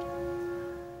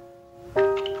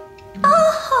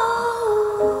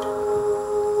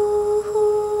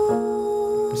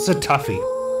 This is a toughie.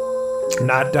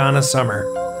 Not Donna Summer.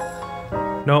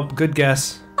 Nope, good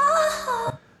guess.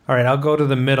 All right, I'll go to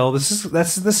the middle. This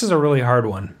is a really hard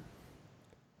one.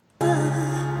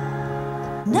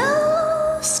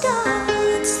 Now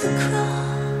starts the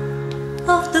cry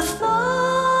of the father.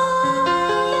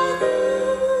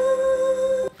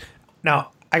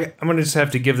 Now, I'm going to just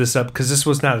have to give this up because this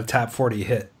was not a top 40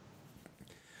 hit.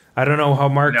 I don't know how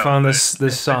Mark found this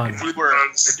song. If you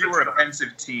were a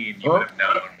pensive teen, you would have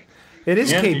known. It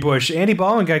is Kate Bush. Andy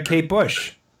Baldwin got Kate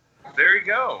Bush. There you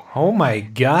go. Oh my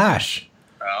gosh.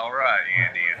 All right,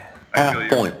 Andy. I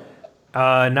feel Point.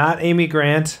 Not Amy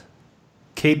Grant.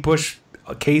 Kate Bush.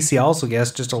 Casey also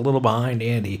guessed just a little behind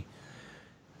Andy.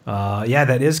 Yeah,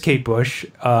 that is Kate Bush.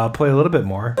 Play a little bit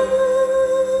more.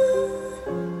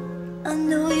 I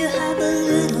know you have a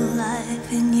little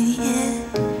life in you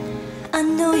yet. I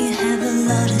know you have a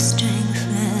lot of strength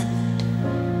left.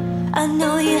 I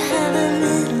know you have a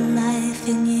little life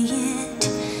in you yet.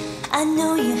 I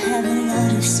know you have a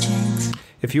lot of strength.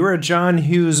 If you were a John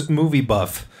Hughes movie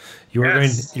buff, you're going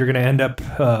to end up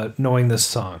knowing this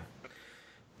song.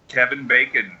 Kevin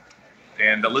Bacon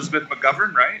and Elizabeth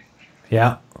McGovern, right?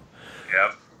 Yeah.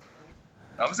 Yep.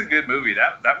 That was a good movie.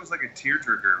 That was like a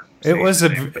tearjerker. It was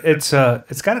it's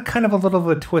got a kind of a little of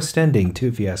a twist ending too,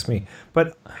 if you ask me.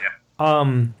 But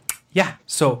yeah.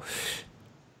 So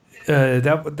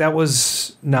that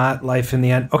was not Life in the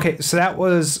End. Okay, so that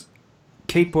was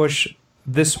Kate Bush,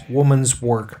 This Woman's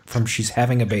Work from She's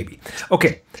Having a Baby.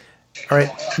 Okay. All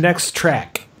right, next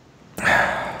track.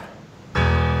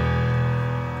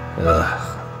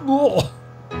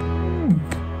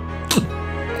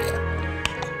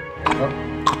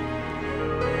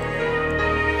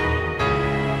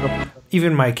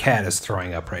 Even my cat is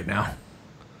throwing up right now.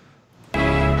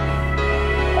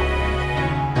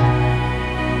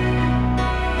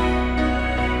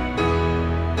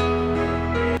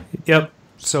 Yep.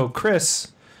 So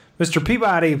Chris, Mr.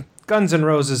 Peabody, Guns N'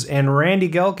 Roses, and Randy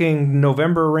Gelking,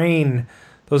 November Rain.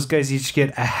 Those guys each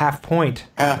get a half point.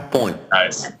 Half point.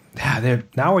 Nice. Yeah,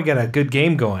 now we got a good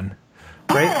game going.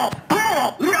 Right?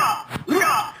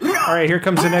 All right, here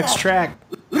comes the next track.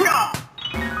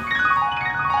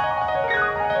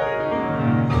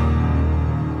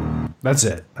 That's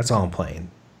it. That's all I'm playing.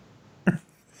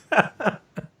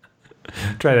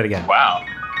 Try that again. Wow.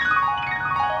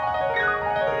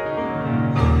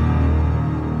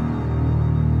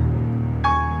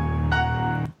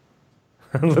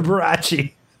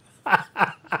 Liberace.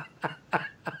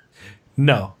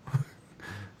 No.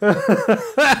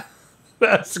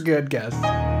 That's a good guess.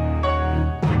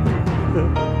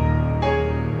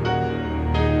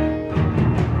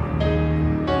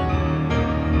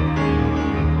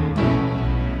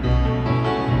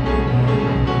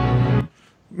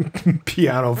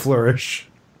 Piano flourish.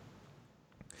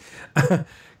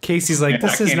 Casey's like,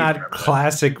 this is not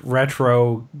classic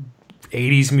retro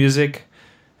 80s music.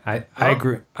 I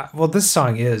agree. Well, this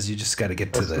song is. You just got to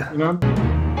get to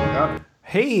the...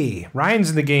 Hey, Ryan's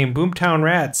in the game. Boomtown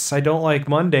Rats. I don't like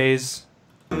Mondays.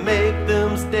 Make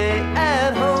them stay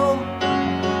at home.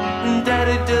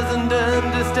 Daddy doesn't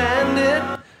understand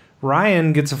it.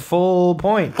 Ryan gets a full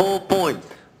point. Full point.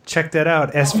 Check that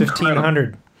out,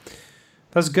 S1500.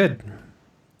 That was good.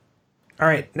 All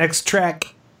right, next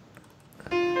track.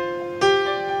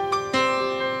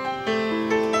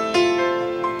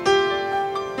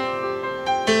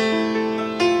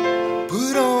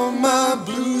 Put on my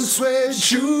blue suede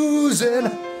shoes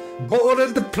and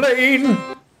boarded the plane.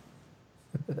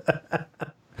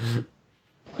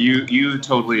 You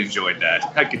totally enjoyed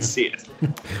that. I could see it.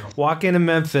 Walk into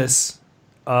Memphis.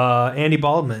 Andy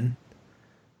Baldwin.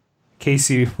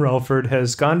 Casey Relford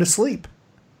has gone to sleep.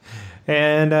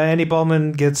 And Andy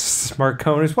Baldwin gets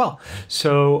Marcone as well.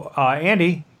 So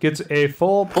Andy gets a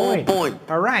full point. Full point.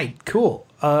 All right, cool.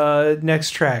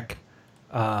 Next track.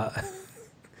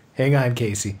 Hang on,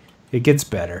 Casey. It gets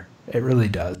better. It really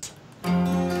does.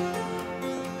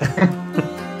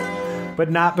 But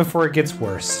not before it gets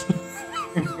worse.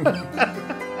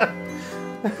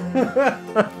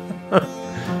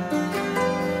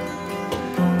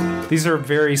 These are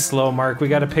very slow, Mark. We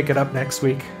got to pick it up next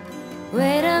week.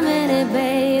 Wait a minute,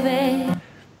 baby.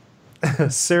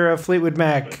 Sarah Fleetwood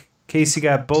Mac. Casey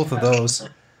got both of those.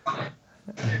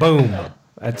 Boom.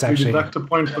 That's actually. We deduct a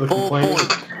point for the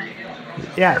complaint.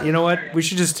 Yeah, you know what? We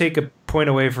should just take a point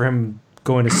away for him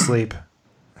going to sleep.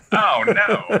 Oh,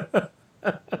 no.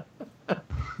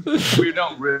 We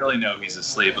don't really know he's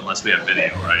asleep unless we have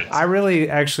video, right? I really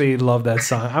actually love that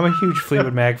song. I'm a huge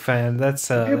Fleetwood Mac fan. That's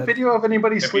Do you have video of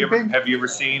anybody sleeping? Have you ever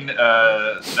seen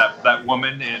that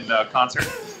woman in concert?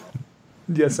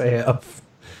 Yes, I have.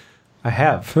 I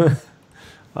have.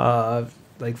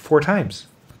 Like 4 times.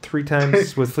 3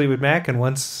 times with Fleetwood Mac and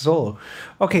once solo.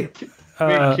 Okay.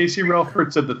 Casey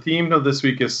Relford said the theme of this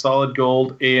week is Solid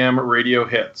Gold AM radio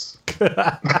hits.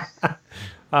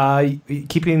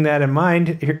 Keeping that in mind,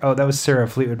 here, that was Sarah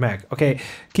Fleetwood Mac. Okay,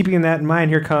 keeping that in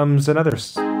mind, here comes another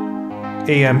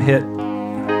AM hit. It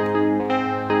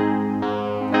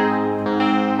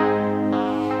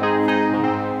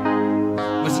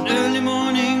was an early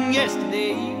morning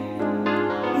yesterday.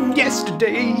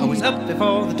 I was up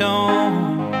before the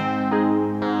dawn,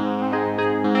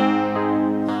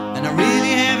 and I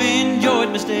really have enjoyed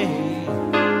my stay.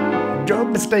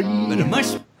 But I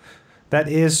must. That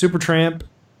is Supertramp.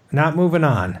 Not moving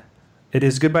on. It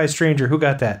is Goodbye Stranger. Who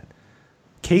got that?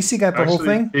 Casey got the whole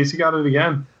thing? Casey got it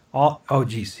again. Oh,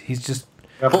 geez. He's just...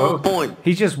 Full point.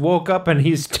 He just woke up and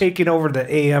he's taking over the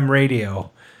AM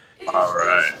radio. All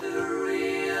right.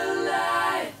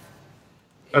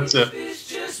 That's it.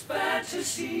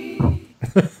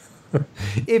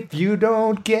 If you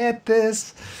don't get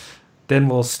this, then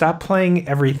we'll stop playing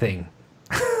everything.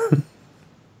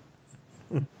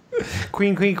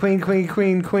 Queen,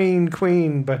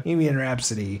 Bohemian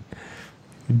Rhapsody.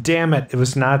 Damn it, it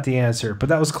was not the answer, but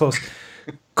that was close.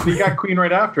 We got Queen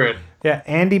right after it. Yeah,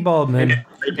 Andy Baldwin. And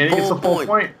he gets a full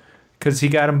point. Because he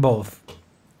got them both.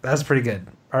 That's pretty good.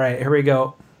 All right, here we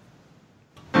go.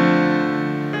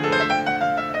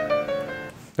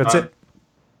 That's it.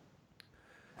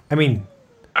 I mean...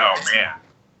 Oh, man.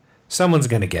 Someone's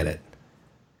going to get it.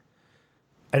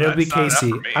 And it'll be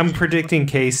Casey. I'm predicting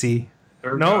Casey.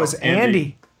 No, it was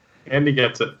Andy. Andy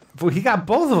gets it. Well, he got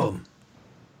both of them.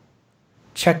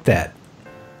 Check that.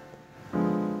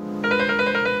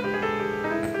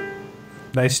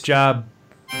 Nice job,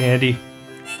 Andy.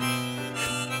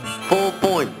 Full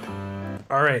point.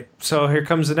 All right, so here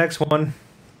comes the next one.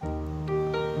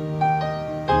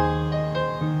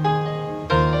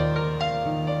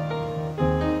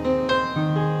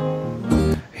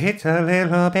 It's a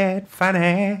little bit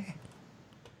funny.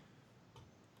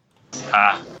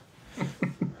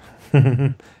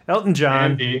 Elton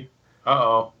John. Andy.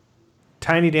 Uh-oh.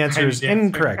 Tiny Dancer is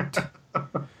incorrect.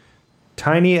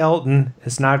 Tiny Elton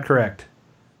is not correct.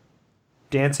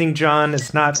 Dancing John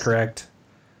is not correct.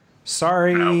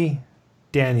 Sorry,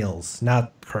 Daniels,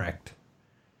 not correct.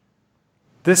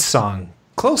 This song,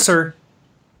 Closer.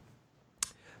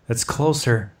 That's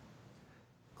closer.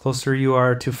 Closer you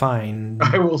are to find.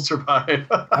 I will survive.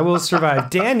 I will survive.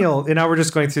 Daniel, and now we're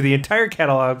just going through the entire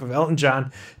catalog of Elton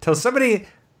John till somebody,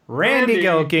 Randy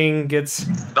Gelking, gets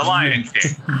The Lion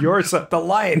King. The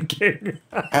Lion King.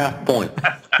 Half point.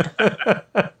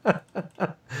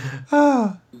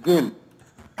 Oh. Good.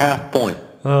 Half point.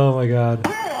 Oh my God.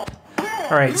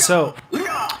 All right, so we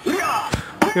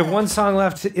have one song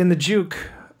left in the juke.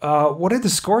 What are the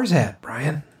scores at,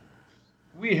 Brian?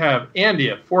 We have Andy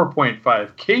at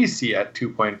 4.5, Casey at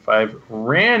 2.5,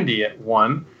 Randy at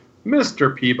 1,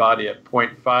 Mr. Peabody at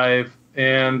 0.5,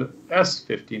 and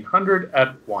S1500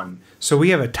 at 1. So we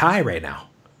have a tie right now.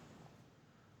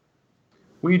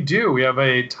 We do. We have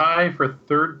a tie for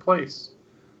third place.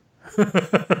 All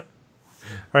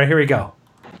right, here we go.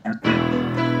 I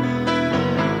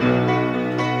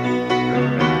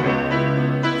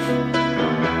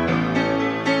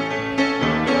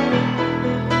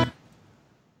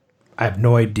have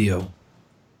no idea.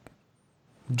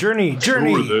 Journey.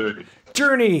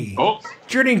 Oh.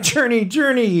 Journey.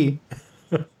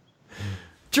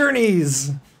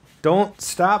 Journeys. Don't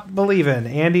stop believing.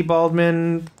 Andy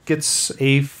Baldwin gets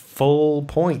a full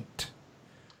point.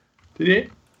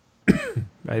 Did he?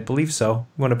 I believe so.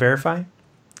 You want to verify?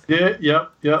 Yeah,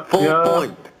 yep. Full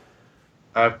point.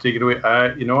 I have to take it away.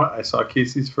 You know what? I saw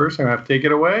Casey's first. I'm going to have to take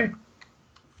it away.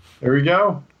 There we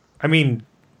go. I mean,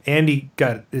 Andy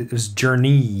it was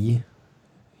Journey.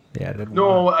 Yeah.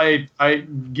 No, I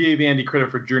gave Andy credit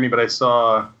for Journey, but I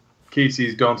saw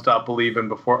Casey's Don't Stop Believin'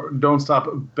 before. Don't Stop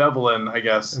Bevelin, I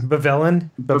guess. Bevelin?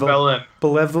 Bevelin.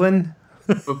 Bevelin?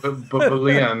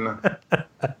 Bevelin.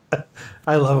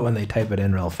 I love it when they type it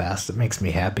in real fast. It makes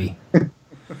me happy.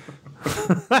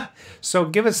 So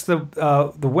give us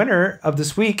the winner of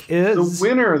this week is... The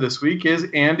winner this week is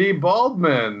Andy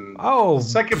Baldwin. Oh.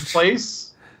 Second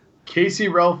place, Casey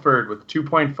Relford with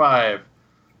 2.5.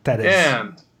 That is...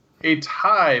 And a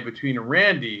tie between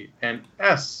Randy and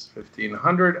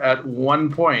S1500 at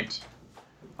 1 point.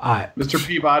 Mr.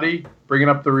 Peabody bringing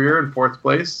up the rear in fourth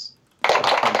place.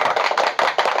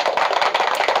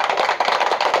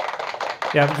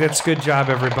 Yeah, that's a good job,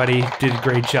 everybody. Did a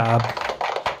great job.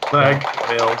 Flag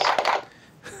fails.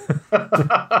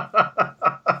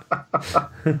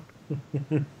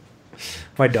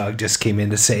 My dog just came in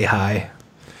to say hi.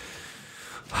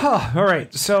 All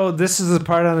right, so this is the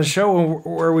part on the show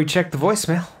where we check the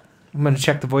voicemail. I'm going to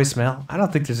check the voicemail. I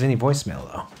don't think there's any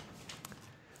voicemail though.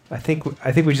 I think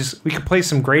we could play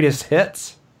some greatest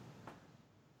hits,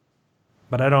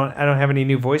 but I don't have any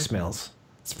new voicemails.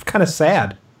 It's kind of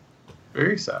sad.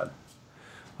 Very sad.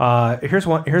 Here's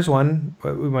one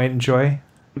we might enjoy.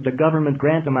 The government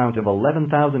grant amount of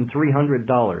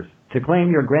 $11,300. To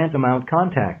claim your grant amount,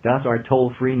 contact us. Our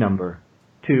toll-free number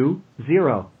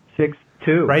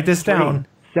 2062. Write this down.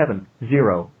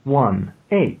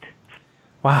 7018.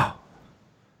 Wow.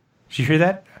 Did you hear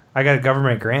that? I got a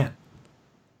government grant.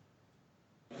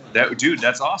 Dude,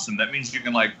 that's awesome. That means you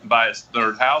can buy a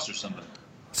third house or something.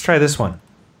 Let's try this one.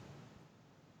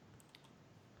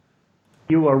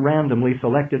 You are randomly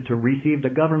selected to receive the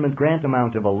government grant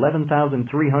amount of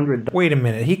 $11,300. Wait a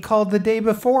minute. He called the day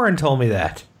before and told me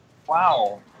that.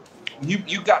 Wow.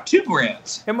 You got 2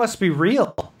 grants. It must be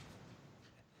real.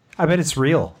 I bet it's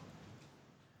real.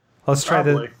 Let's try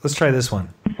this one.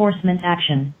 Enforcement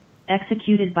action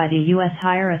executed by the U.S.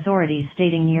 higher authorities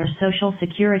stating your social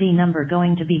security number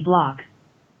going to be blocked.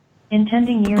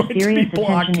 Intending near serious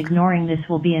attention, ignoring this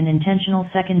will be an intentional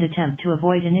second attempt to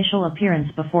avoid initial appearance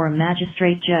before a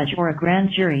magistrate judge or a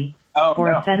grand jury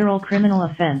for a federal criminal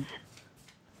offense.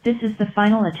 This is the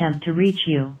final attempt to reach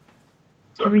you.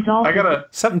 To resolve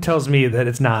something tells me that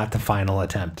it's not the final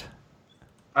attempt.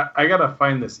 I gotta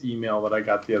find this email that I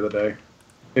got the other day.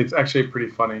 It's actually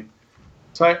pretty funny.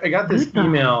 So I got this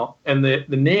email, and the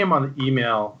name on the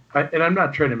email, and I'm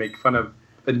not trying to make fun of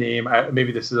the name.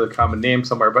 Maybe this is a common name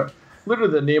somewhere, but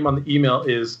literally the name on the email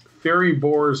is Fairy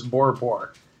Boars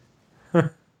Borbor. And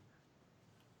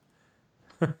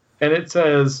it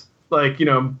says,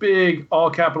 big all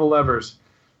capital letters,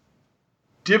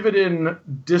 dividend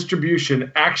distribution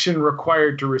action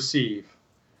required to receive.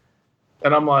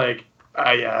 And I'm like,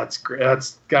 yeah, that's great.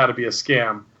 That's got to be a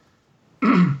scam.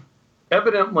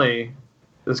 Evidently,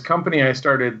 this company I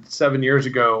started 7 years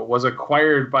ago was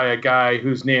acquired by a guy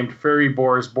who's named Fairy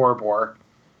Boars Borbor.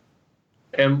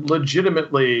 And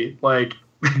legitimately,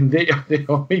 they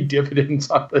owe me dividends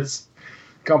on this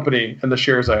company and the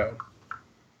shares I own.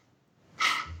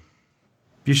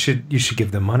 You should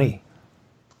give them money.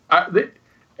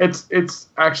 It's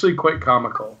actually quite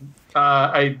comical.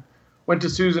 I went to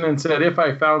Susan and said, if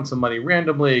I found some money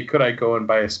randomly, could I go and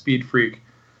buy a Speed Freak?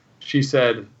 She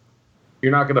said,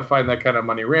 you're not going to find that kind of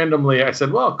money randomly. I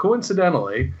said, well,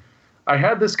 coincidentally, I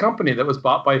had this company that was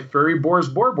bought by Fairy Boars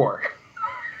Borbor.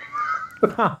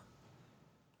 Huh.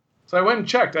 So I went and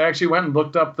checked. I actually went and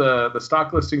looked up the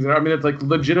stock listings. I mean, it's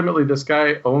legitimately this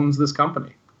guy owns this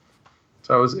company.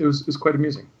 So it was quite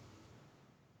amusing.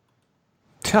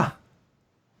 Huh.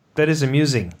 That is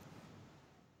amusing.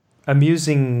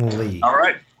 Amusingly. All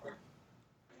right.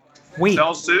 Wait.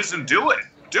 Tell Susan, do it.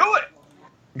 Do it.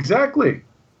 Exactly.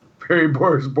 Fairy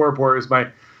Boars Borbor is my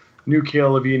new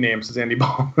KLV name, says Andy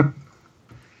Baldwin.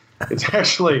 It's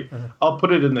actually, I'll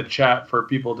put it in the chat for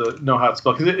people to know how it's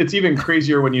spelled, because it's even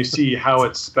crazier when you see how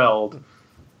it's spelled.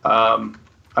 I'm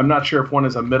not sure if one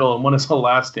is a middle and one is a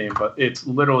last name, but it's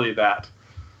literally that.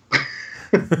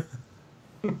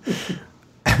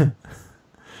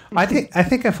 I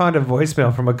think I found a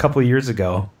voicemail from a couple years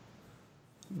ago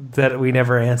that we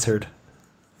never answered.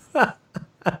 We've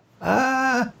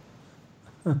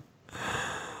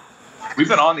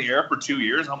been on the air for 2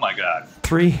 years. Oh my God.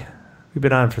 3. We've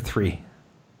been on for 3.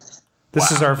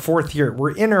 This is our 4th year.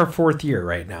 We're in our 4th year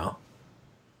right now.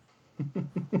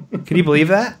 Can you believe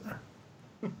that?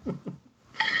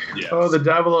 Yes. Oh, the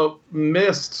Davilo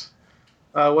missed.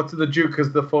 What's in the juke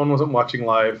because the phone wasn't watching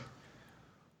live.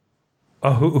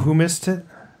 Oh, who missed it?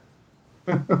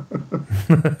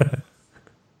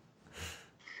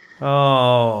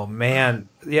 Oh, man.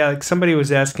 Yeah, like somebody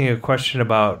was asking a question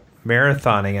about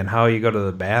marathoning and how you go to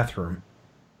the bathroom.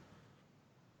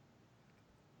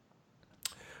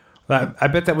 I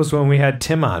bet that was when we had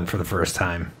Tim on for the first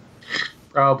time.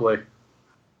 Probably.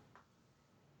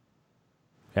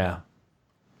 Yeah.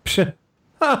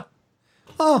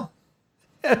 Oh.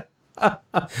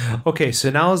 Okay, so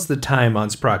now is the time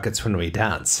on Sprockets when we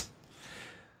dance.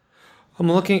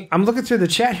 I'm looking through the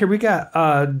chat here. We got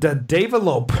the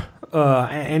Davelope,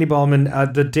 Andy Ballman,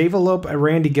 the Davelope,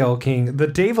 Randy Gelking, the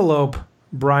Davelope,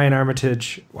 Brian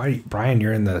Armitage. Brian,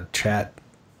 you're in the chat.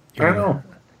 I don't know.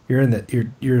 You're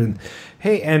in.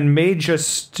 Hey, and Made Just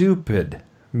Stupid.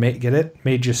 Get it?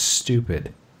 Made Just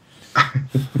Stupid.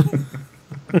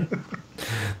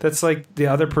 That's like the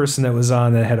other person that was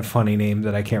on that had a funny name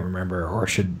that I can't remember or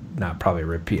should not probably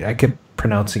repeat. I kept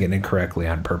pronouncing it incorrectly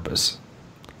on purpose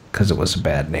because it was a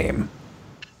bad name.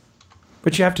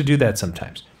 But you have to do that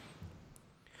sometimes.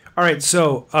 All right,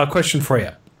 so a question for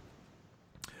you.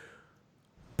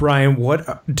 Brian,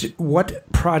 what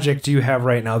project do you have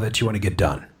right now that you want to get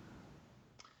done?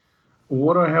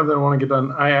 What do I have that I want to get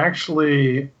done? I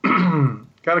actually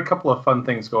got a couple of fun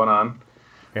things going on.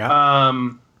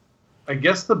 Yeah. I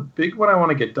guess the big one I want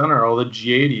to get done are all the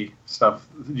G80 stuff,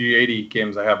 the G80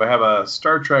 games I have. I have a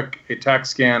Star Trek, a TAC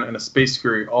Scan, and a Space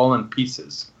Fury all in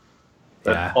pieces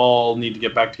that all need to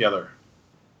get back together.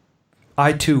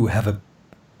 I, too, have a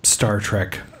Star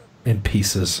Trek in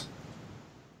pieces.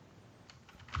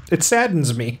 It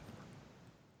saddens me.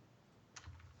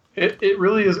 It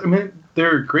really is. I mean,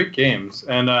 they're great games.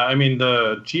 And, I mean,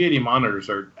 the G80 monitors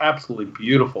are absolutely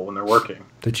beautiful when they're working.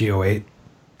 The G08?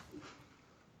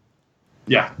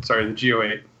 Yeah, sorry, the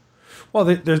G08. Well,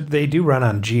 they do run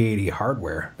on G80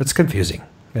 hardware. It's confusing.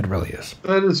 It really is.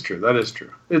 That is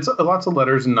true. It's lots of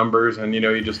letters and numbers, and,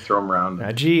 you just throw them around.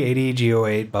 G80,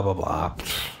 G08, blah, blah, blah.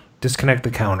 Disconnect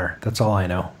the counter. That's all I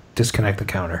know. Disconnect the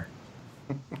counter.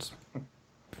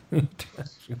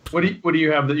 What do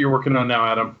you have that you're working on now,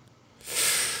 Adam?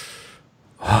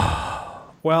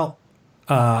 Well,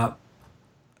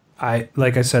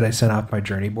 like I said, I sent off my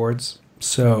journey boards.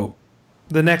 So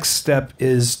the next step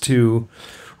is to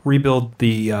rebuild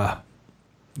the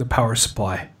power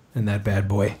supply in that bad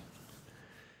boy.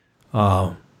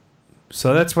 So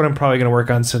that's what I'm probably going to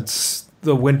work on since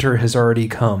the winter has already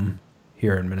come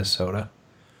here in Minnesota.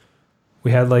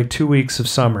 We had like 2 weeks of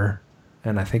summer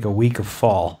and I think a week of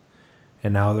fall.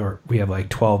 And now we have like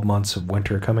 12 months of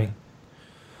winter coming.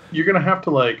 You're going to have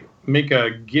to make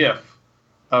a GIF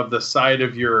of the side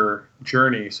of your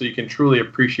journey so you can truly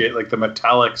appreciate the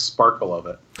metallic sparkle of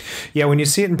it. Yeah, when you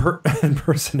see it in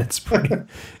person, it's pretty.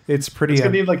 It's pretty. It's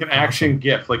gonna need an action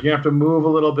GIF. You have to move a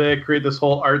little bit, create this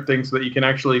whole art thing so that you can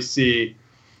actually see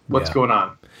what's going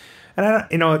on. And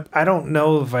I don't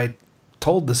know if I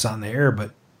told this on the air,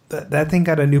 but that thing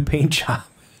got a new paint job.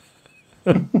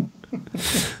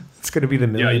 It's gonna be the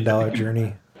 $1 million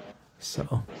journey.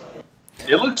 So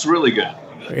it looks really good.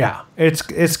 Yeah,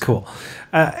 it's cool.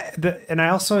 And I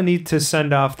also need to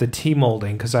send off the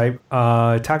T-molding because I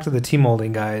talked to the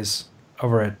T-molding guys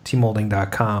over at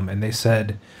tmolding.com, and they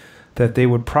said that they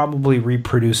would probably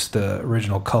reproduce the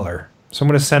original color. So I'm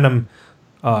going to send them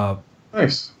a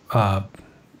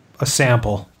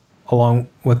sample along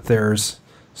with theirs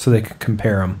so they can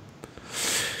compare them.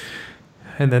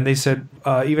 And then they said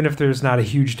even if there's not a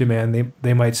huge demand,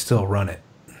 they might still run it.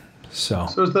 So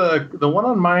is the one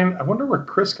on mine? I wonder where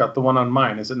Chris got the one on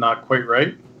mine. Is it not quite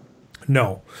right?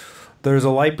 No, there's a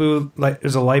light blue.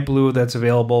 There's a light blue that's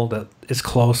available that is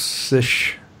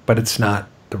close-ish, but it's not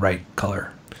the right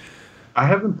color. I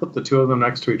haven't put the two of them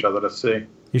next to each other to see.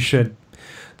 You should.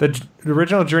 The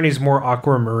original Journey is more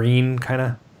aquamarine kind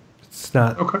of. It's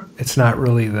not. Okay. It's not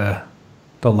really the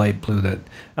light blue that,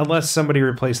 unless somebody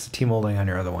replaced the T-molding on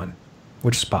your other one,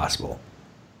 which is possible.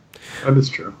 That is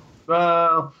true.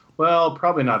 Well,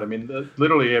 probably not. I mean,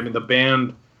 the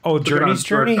band. Oh, Journey's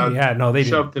Journey? Yeah, no, they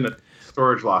shoved in a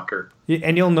storage locker.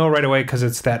 And you'll know right away because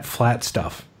it's that flat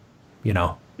stuff,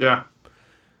 Yeah.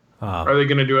 Are they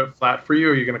going to do it flat for you,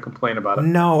 or are you going to complain about it?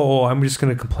 No, I'm just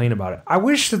going to complain about it. I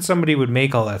wish that somebody would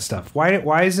make all that stuff.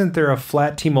 Why isn't there a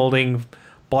flat T-molding,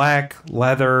 black,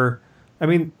 leather? I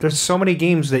mean, there's so many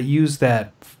games that use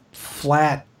that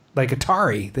flat, like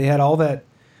Atari. They had all that.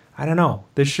 I don't know.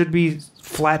 There should be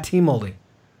flat T-molding.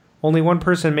 Only one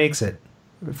person makes it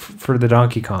for the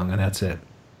Donkey Kong, and that's it.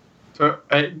 So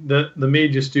the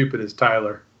Made You Stupid is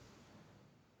Tyler.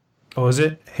 Oh, is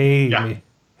it? Hey, yeah.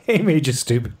 Hey, Made You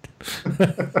Stupid.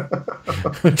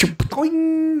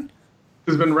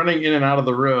 He's been running in and out of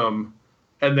the room,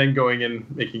 and then going in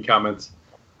making comments.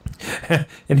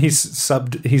 And he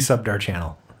subbed our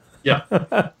channel. Yeah.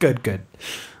 Good.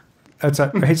 That's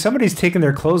hey, somebody's taking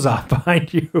their clothes off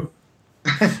behind you.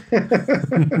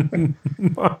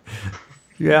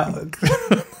 Yeah.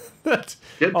 Get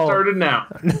started now.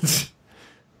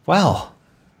 Well,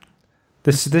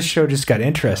 this show just got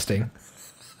interesting.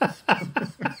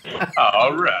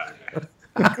 All right.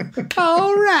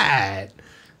 All right.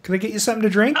 Can I get you something to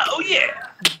drink? Oh, yeah.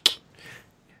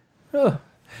 Oh.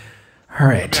 All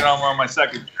right. I'm on my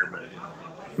second year, but...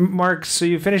 Mark, so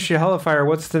you finished your Hellfire.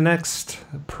 What's the next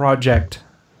project?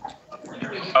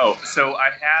 Oh, so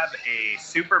I have a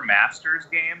Super Masters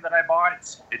game that I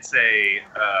bought. It's a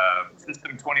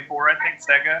System 24, I think,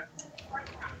 Sega.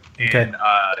 And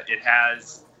it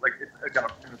has, like,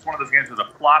 it's one of those games with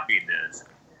a floppy disk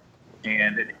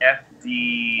and an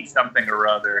FD something or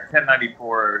other,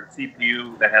 1094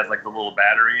 CPU that has, like, the little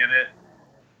battery in it.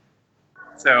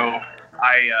 So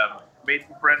I made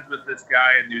some friends with this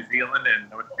guy in New Zealand and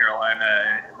North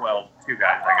Carolina. Well, two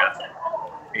guys, I guess.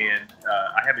 And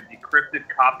I have a decrypted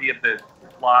copy of the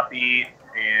floppy,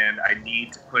 and I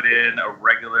need to put in a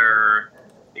regular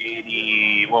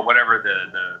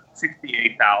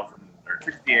 68,000 or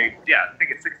 68. Yeah, I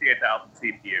think it's 68,000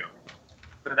 CPU.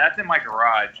 So that's in my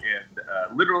garage, and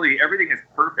literally everything is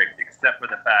perfect except for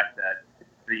the fact that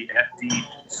the FD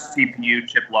CPU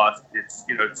chip lost its,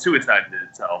 suicided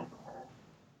itself.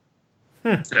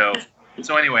 So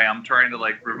anyway, I'm trying to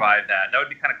revive that. That would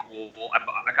be kind of cool. I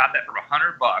got that for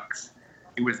 $100.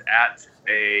 It was at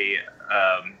a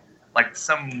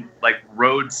some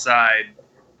roadside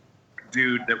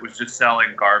dude that was just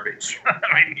selling garbage. I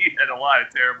mean, he had a lot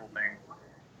of terrible things,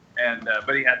 and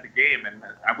but he had the game, and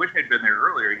I wish I'd been there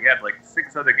earlier. He had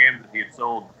 6 other games that he had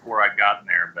sold before I got in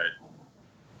there, but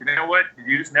you know what?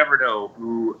 You just never know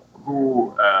who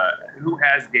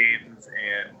has games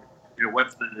and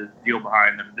what's the deal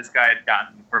behind them. This guy had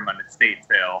gotten them from an estate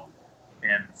sale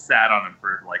and sat on them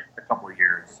for a couple of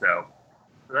years. So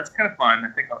that's kind of fun. I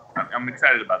think I'm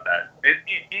excited about that.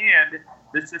 And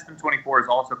this System 24 is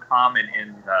also common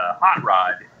in the Hot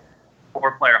Rod,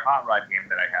 4-player Hot Rod game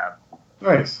that I have.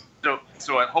 Nice. So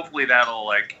hopefully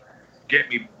that'll get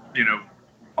me,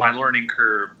 my learning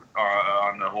curve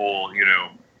on the whole,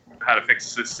 how to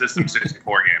fix this System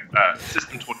 64 game,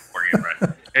 System 24 game, right?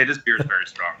 Hey, this beer is very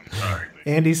strong. Sorry.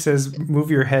 Andy says,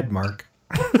 "Move your head, Mark."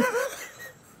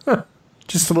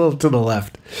 Just a little to the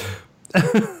left.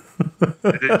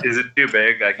 Is it too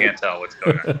big? I can't tell what's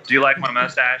going on. Do you like my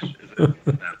mustache? No.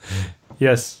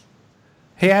 Yes.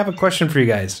 Hey, I have a question for you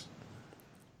guys.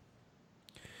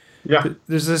 Yeah.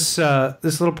 There's this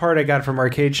little part I got from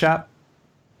Arcade Shop.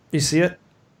 You see it?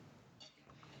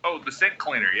 Oh, the sink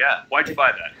cleaner, yeah. Why'd you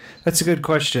buy that? That's a good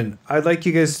question. I'd like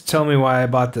you guys to tell me why I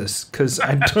bought this, because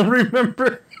I don't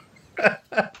remember.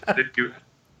 Did you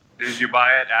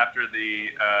buy it after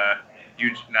the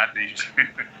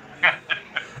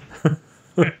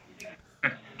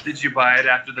Did you buy it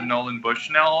after the Nolan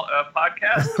Bushnell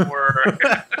podcast, or?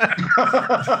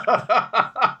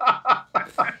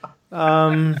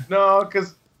 No,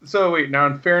 because now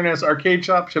in fairness, Arcade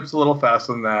Shop ships a little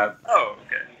faster than that. Oh,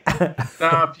 okay.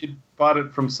 Now, if you bought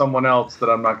it from someone else that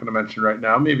I'm not going to mention right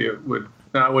now, maybe it would.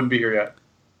 No, it wouldn't be here yet.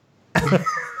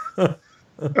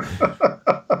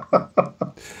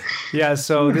 Yeah,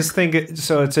 so this thing, it's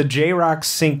a J-Rock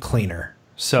sink cleaner.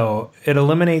 So it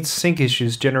eliminates sink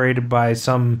issues generated by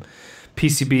some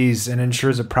PCBs and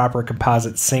ensures a proper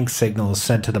composite sync signal is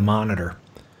sent to the monitor.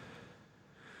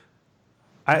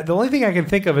 The only thing I can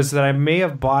think of is that I may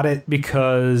have bought it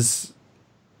because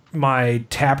my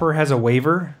tapper has a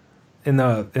waiver in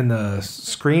the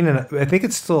screen, and I think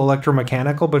it's still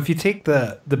electromechanical. But if you take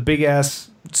the big ass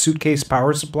suitcase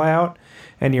power supply out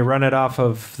and you run it off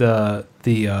of the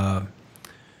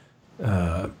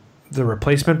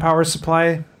replacement power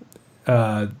supply,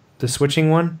 the switching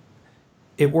one,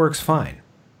 it works fine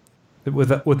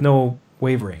with no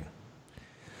wavering.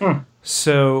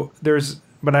 So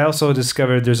but I also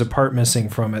discovered there's a part missing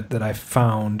from it that I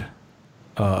found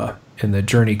in the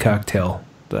Journey cocktail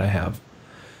that I have.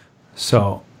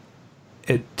 So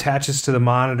it attaches to the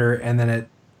monitor, and then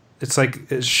it's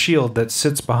like a shield that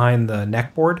sits behind the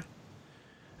neck board.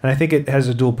 And I think it has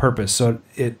a dual purpose. So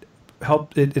it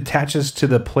attaches to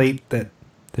the plate that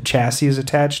the chassis is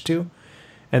attached to,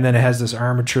 and then it has this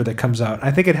armature that comes out.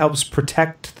 I think it helps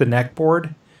protect the neck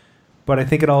board, but I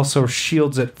think it also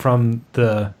shields it from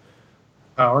the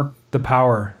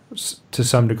power to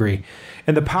some degree.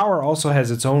 And the power also has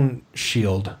its own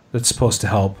shield that's supposed to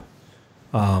help.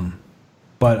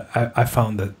 But I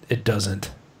found that it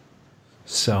doesn't.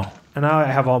 So, and now I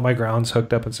have all my grounds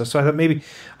hooked up and stuff. So I thought maybe,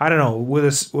 I don't know, would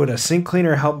a sink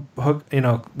cleaner help hook,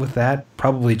 with that?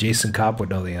 Probably Jason Kopp would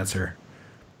know the answer.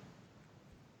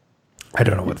 I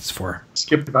don't know what it's for.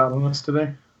 Skipped about on this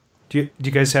today. Do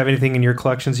you guys have anything in your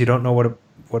collections you don't know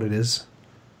what it is?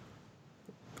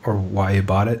 Or why you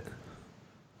bought it?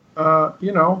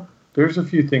 There's a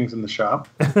few things in the shop.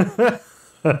 A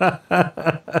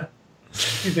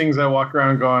few things I walk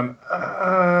around going,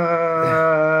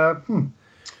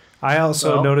 I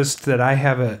also noticed that I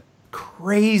have a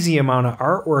crazy amount of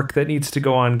artwork that needs to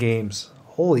go on games.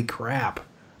 Holy crap.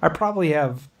 I probably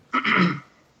have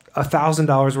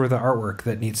 $1,000 worth of artwork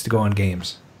that needs to go on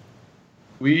games.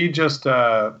 We just,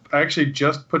 I actually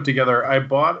just put together, I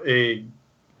bought a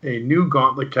new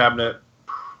Gauntlet cabinet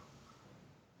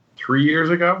 3 years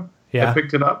ago. Yeah. I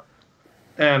picked it up,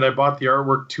 and I bought the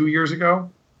artwork 2 years ago,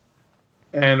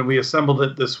 and we assembled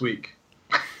it this week.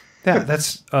 Yeah,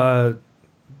 that's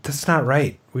not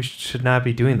right. We should not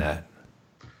be doing that.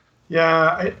 Yeah,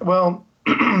 I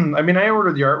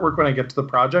ordered the artwork when I get to the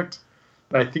project,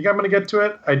 and I think I'm going to get to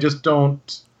it. I just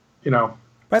don't,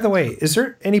 By the way, is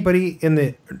there anybody in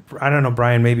the? I don't know,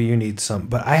 Brian. Maybe you need some,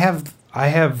 but I have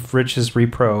Rich's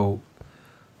Repro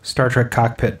Star Trek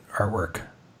cockpit artwork,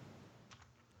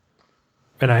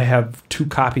 and I have 2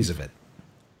 copies of it.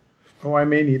 Oh, I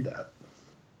may need that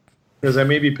because I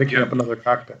may be picking up another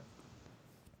cockpit,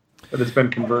 but it's been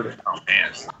converted. Oh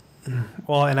man.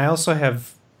 Well, and I also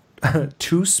have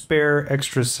 2 spare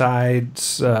extra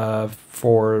sides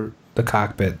for the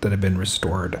cockpit that have been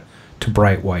restored to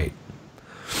bright white.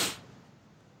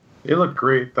 They look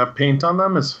great. That paint on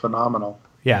them is phenomenal.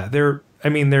 Yeah, there's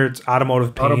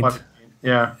automotive paint.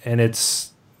 Yeah, and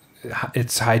it's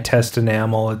high test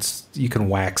enamel. You can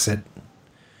wax it.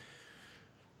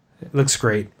 It looks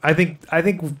great. I think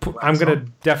I'm gonna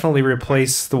definitely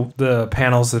replace the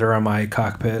panels that are on my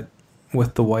cockpit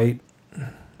with the white.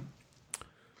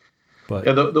 But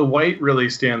yeah, the white really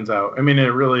stands out. I mean,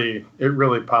 it really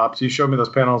pops. You showed me those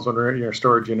panels when we were in your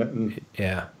storage unit, and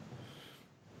yeah.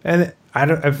 And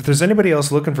if there's anybody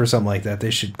else looking for something like that,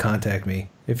 they should contact me.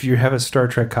 If you have a Star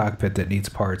Trek cockpit that needs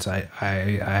parts, I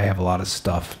have a lot of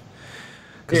stuff.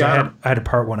 Because I had to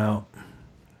part one out.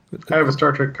 I have a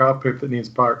Star Trek cockpit that needs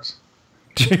parts.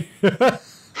 Well,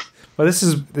 this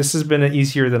has been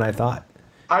easier than I thought.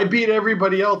 I beat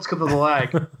everybody else because of the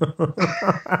lag.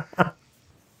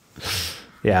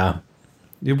 Yeah,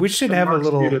 we should have Mark's a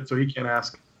little. Muted, so he can't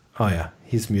ask. Oh yeah,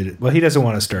 he's muted. Well, he doesn't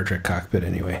want a Star Trek cockpit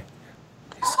anyway.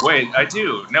 Wait, I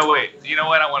do. No, wait. You know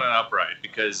what? I want an upright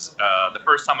because the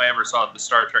first time I ever saw the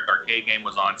Star Trek arcade game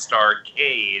was on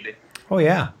Starcade. Oh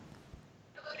yeah.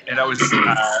 And I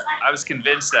was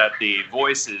convinced that the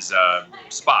voice is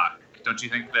Spock. Don't you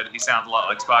think that he sounds a lot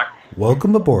like Spock?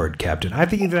 Welcome aboard, Captain. I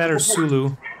think that or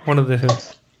Sulu, one of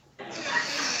the.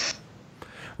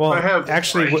 Well,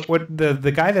 actually, what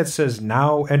the guy that says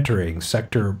now entering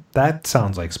sector, that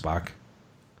sounds like Spock.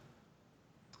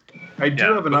 I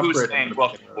do have an upgrade.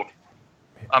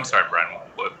 I'm sorry, Brian.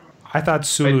 What? I thought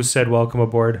Sulu said welcome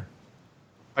aboard.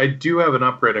 I do have an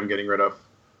upgrade I'm getting rid of.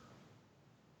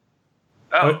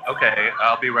 Oh, okay.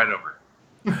 I'll be right over.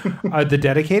 The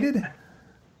dedicated?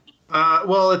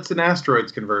 Well, it's an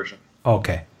asteroids conversion.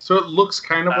 Okay. So it looks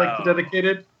kind of like the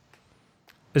dedicated.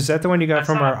 Is that the one you got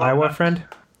from our Iowa friend?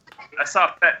 I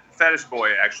saw Fetish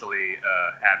Boy actually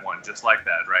had one just like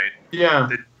that, right? Yeah.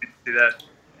 Did you see that?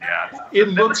 Yeah. It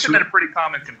that looks must have been a pretty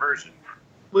common conversion.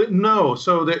 No,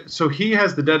 so he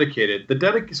has the dedicated.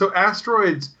 So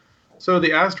asteroids. So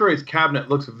the asteroids cabinet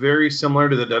looks very similar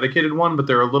to the dedicated one, but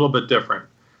they're a little bit different.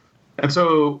 And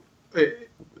so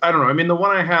I don't know. I mean, the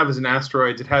one I have is an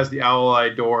asteroids. It has the owl eye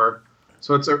door,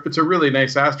 so it's a really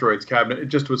nice asteroids cabinet. It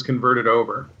just was converted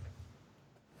over.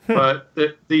 But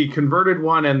the converted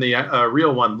one and the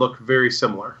real one look very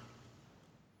similar.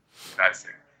 I see.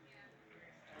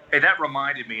 Hey, that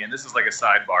reminded me, and this is like a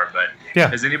sidebar, but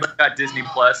has anybody got Disney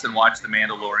Plus and watched The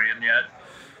Mandalorian yet?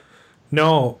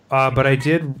 No, but I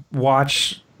did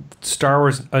watch Star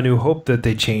Wars A New Hope that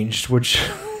they changed, which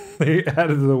they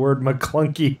added the word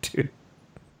McClunky to.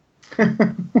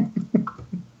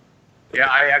 Yeah,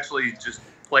 I actually just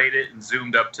played it and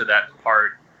zoomed up to that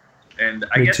part, and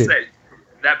I Me guess too.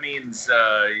 that means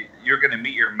you're going to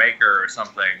meet your maker or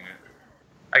something.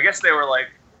 I guess they were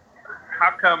like,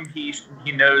 how come he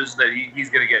knows that he's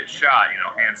going to get shot,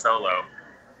 Han Solo?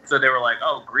 So they were like,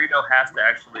 oh, Greedo has to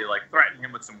actually like threaten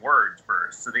him with some words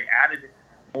first. So they added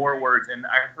more words, and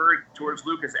I heard George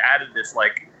Lucas added this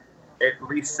like at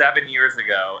least 7 years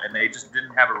ago, and they just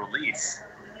didn't have a release.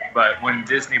 But when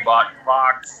Disney bought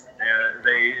Fox,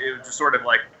 it was just sort of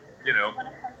like,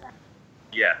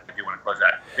 yeah, if you want to close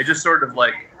that, it just sort of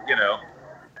like,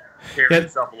 carried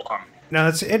itself along. Now,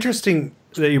 it's interesting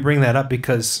that you bring that up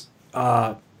because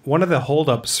one of the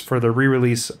holdups for the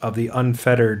re-release of the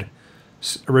unfettered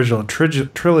original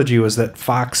trilogy was that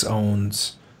Fox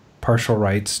owns partial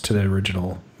rights to the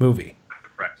original movie.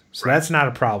 Right. So that's not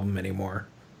a problem anymore.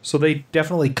 So they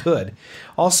definitely could.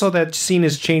 Also, that scene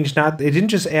has changed. They didn't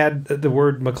just add the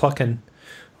word McClucken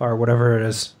or whatever it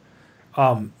is.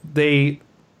 They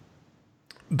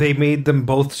made them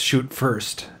both shoot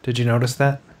first. Did you notice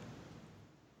that?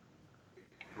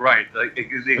 Right, like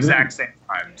the exact same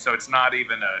time. So it's not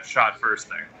even a shot first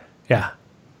thing. Yeah.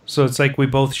 So it's like we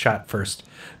both shot first.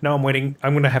 Now I'm waiting.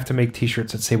 I'm going to have to make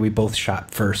t-shirts that say we both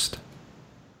shot first.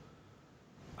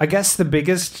 I guess the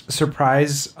biggest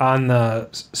surprise on the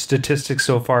statistics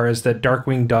so far is that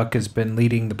Darkwing Duck has been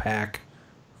leading the pack.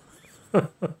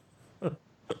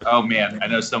 Oh man, I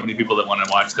know so many people that want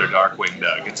to watch their Darkwing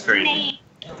Duck. It's crazy.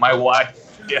 My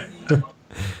wife, yeah.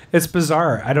 It's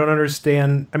bizarre. I don't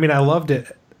understand. I mean, I loved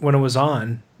it when it was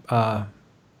on.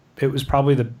 It was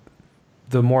probably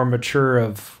the more mature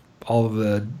of all of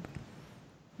the,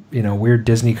 weird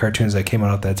Disney cartoons that came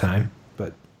out at that time.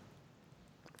 But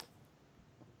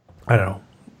I don't know,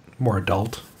 more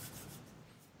adult.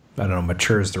 I don't know,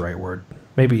 mature is the right word.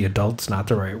 Maybe adult's not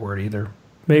the right word either.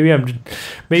 Maybe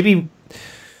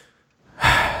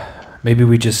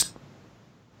we just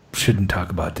shouldn't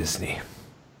talk about Disney.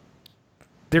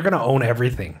 They're going to own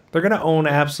everything. They're going to own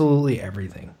absolutely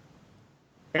everything.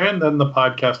 And then the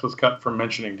podcast was cut from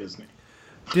mentioning Disney.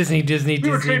 Disney. We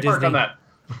were trademarked on that.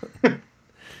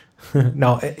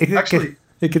 No,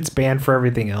 it gets banned for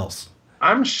everything else.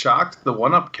 I'm shocked the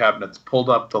 1UP cabinets pulled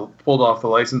off the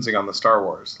licensing on the Star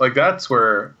Wars. Like that's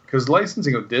where, because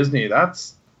licensing with Disney,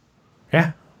 that's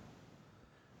yeah.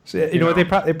 So, you know what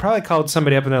they probably called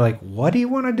somebody up and they're like, "What do you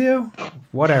want to do?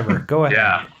 Whatever, go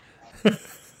ahead."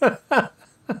 Yeah.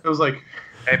 It was like,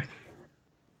 hey,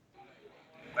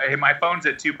 my phone's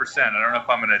at 2%. I don't know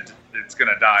if it's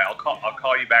gonna die. I'll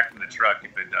call you back from the truck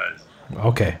if it does.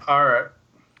 Okay. All right.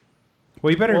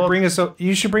 Well, you better bring us.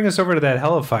 You should bring us over to that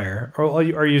Hellfire. Or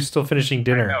are you still finishing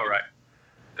dinner? I know, right?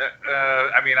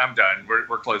 I mean, I'm done.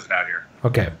 We're closing out here.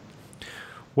 Okay.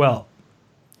 Well,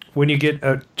 when you get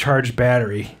a charged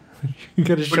battery, you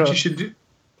got to show. What you should do?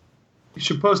 You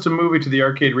should post a movie to the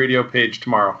Arcade Radio page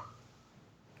tomorrow.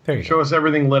 There you Show us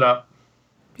everything lit up.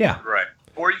 Yeah. Right.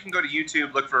 Or you can go to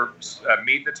YouTube, look for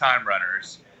Meet the Time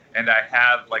Runners, and I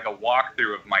have like a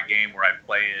walkthrough of my game where I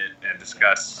play it and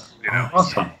discuss.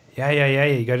 Awesome. Yeah.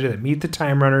 You got to do that. Meet the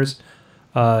Time Runners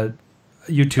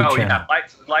YouTube channel. Yeah.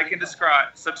 Like and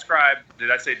subscribe. Did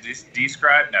I say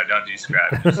describe? No, don't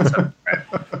describe. Just subscribe.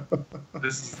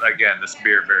 This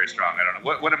beer very strong. I don't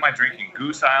know. What am I drinking?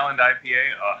 Goose Island IPA?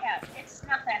 Yeah, it's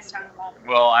not that strong at all.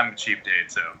 Well, I'm a cheap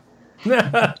date, so.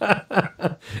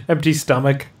 Empty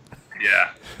stomach. Yeah,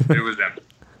 it was empty.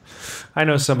 I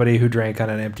know somebody who drank on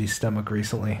an empty stomach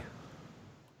recently.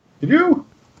 Did you?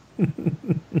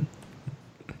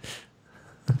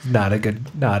 Not a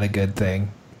good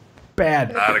thing.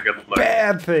 Bad. Not a good look.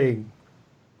 Bad thing.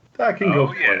 That can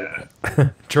go. Yeah.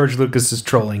 George Lucas is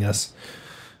trolling us.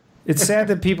 It's sad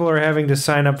that people are having to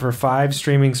sign up for 5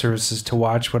 streaming services to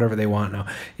watch whatever they want now.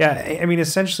 Yeah, I mean,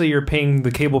 essentially you're paying the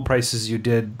cable prices you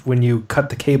did when you cut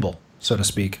the cable, so to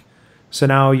speak. So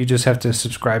now you just have to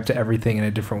subscribe to everything in a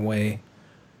different way.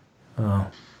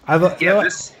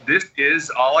 This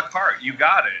is a la carte. You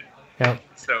got it. Yeah.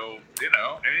 So,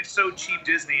 and it's so cheap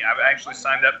Disney. I've actually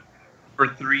signed up for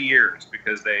 3 years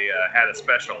because they had a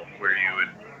special where you would,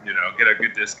 get a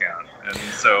good discount. And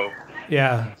so...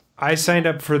 Yeah. I signed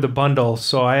up for the bundle,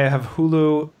 so I have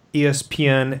Hulu,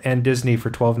 ESPN, and Disney for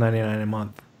 $12.99 a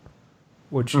month.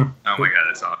 Which oh my god,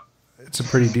 that's awesome! It's a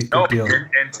pretty good deal.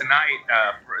 And tonight,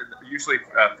 usually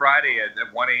Friday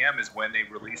at 1 a.m. is when they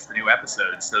release the new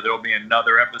episodes. So there will be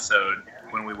another episode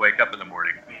when we wake up in the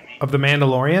morning. Of The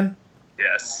Mandalorian?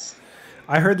 Yes.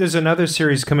 I heard there's another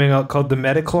series coming out called The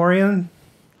Metachlorian.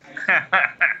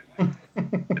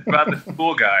 It's about the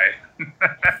cool guy.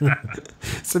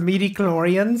 Some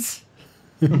midi-chlorians.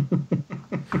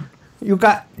 You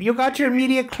got your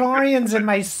midi-chlorians in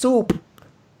my soup.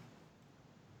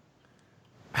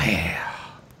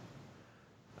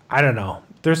 I don't know.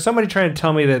 There's somebody trying to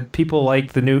tell me that people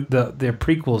like their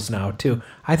prequels now too.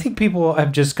 I think people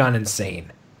have just gone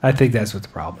insane. I think that's what the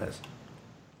problem is.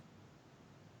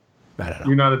 I don't know.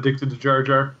 You're not addicted to Jar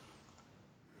Jar?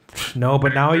 No,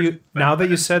 but now that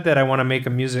you said that, I want to make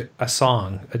a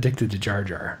song "Addicted to Jar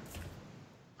Jar,"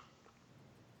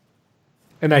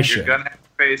 and I should. You're gonna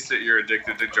face that you're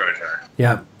addicted to Jar Jar.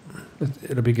 Yeah,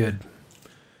 it'll be good.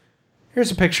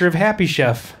 Here's a picture of Happy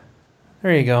Chef.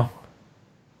 There you go.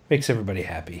 Makes everybody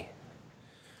happy.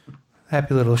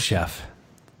 Happy little chef.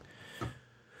 All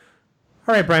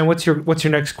right, Brian. What's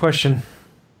your next question?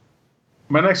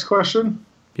 My next question?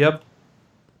 Yep.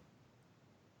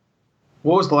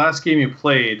 What was the last game you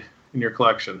played in your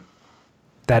collection?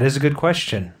 That is a good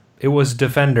question. It was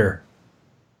Defender.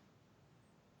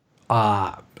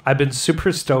 I've been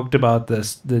super stoked about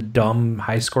the dumb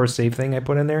high score save thing I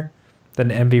put in there, the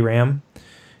NVRAM,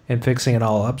 and fixing it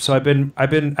all up. So I've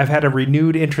had a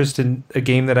renewed interest in a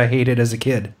game that I hated as a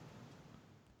kid.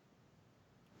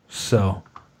 So,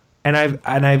 and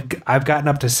I've gotten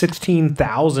up to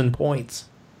 16,000 points.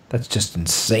 That's just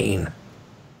insane.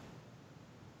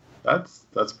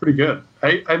 That's pretty good.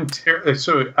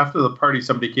 So after the party,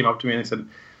 somebody came up to me and they said,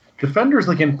 Defender's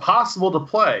like impossible to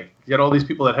play. You had all these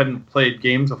people that hadn't played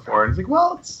games before. And it's like,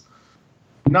 well, it's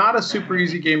not a super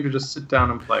easy game to just sit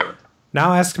down and play with.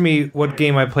 Now ask me what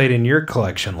game I played in your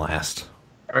collection last.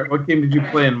 All right, what game did you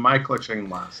play in my collection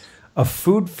last? A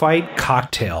Food Fight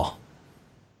Cocktail.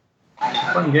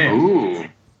 Fun game. Ooh.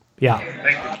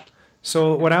 Yeah.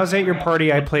 So when I was at your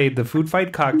party, I played the Food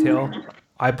Fight Cocktail.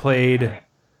 I played...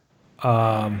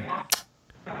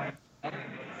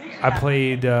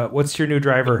 what's your new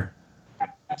driver?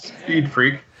 Speed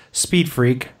Freak. Speed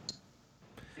Freak.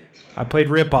 I played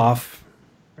Rip Off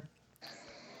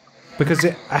because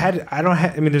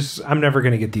I'm never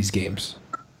gonna get these games,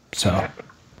 so,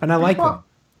 and I like them.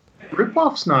 Rip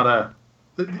Off's not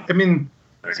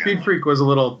Speed Freak was a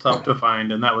little tough to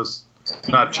find, and that was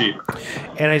not cheap.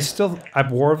 And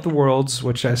I've War of the Worlds,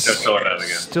 which I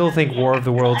still think War of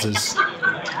the Worlds is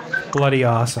bloody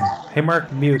awesome. Hey,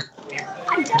 Mark, mute.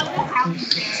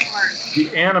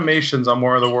 The animations on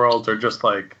War of the Worlds are just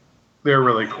like, they're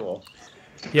really cool.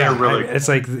 Yeah, they're really it's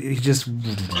like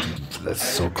that's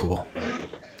so cool.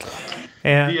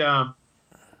 And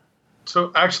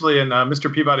so actually, and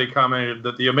Mr. Peabody commented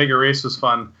that the Omega Race was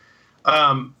fun.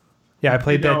 Yeah, I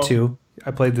played that too.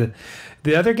 I played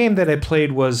the other game that I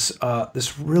played was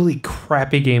this really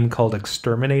crappy game called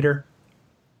Exterminator.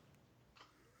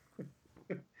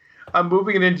 I'm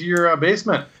moving it into your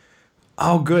basement.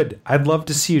 Oh, good. I'd love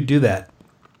to see you do that.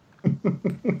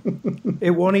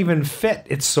 It won't even fit.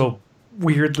 It's so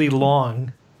weirdly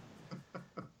long.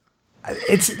 I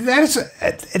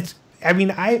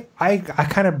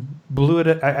kind of blew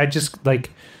it. I just like.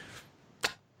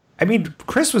 I mean,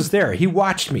 Chris was there. He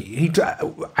watched me.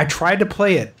 I tried to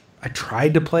play it.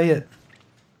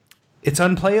 It's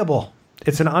unplayable.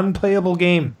 It's an unplayable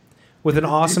game with an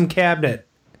awesome cabinet.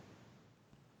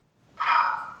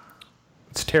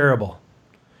 It's terrible.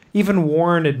 Even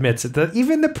Warren admits it.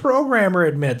 Even the programmer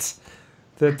admits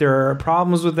that there are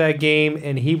problems with that game,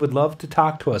 and he would love to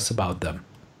talk to us about them.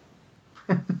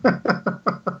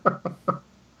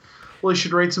 Well, you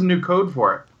should write some new code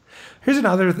for it. Here's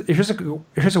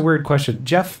a weird question.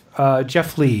 Jeff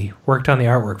Lee worked on the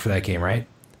artwork for that game, right?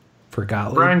 For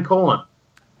Gottlieb. Brian Colin.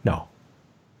 No.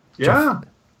 Yeah.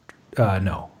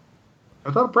 No.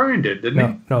 I thought Brian did,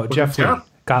 didn't he? No, Jeff Lee.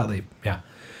 Gottlieb. Yeah.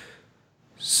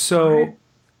 So.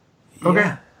 Okay.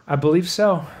 Yeah, I believe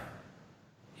so.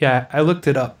 Yeah, I looked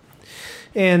it up.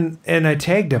 And I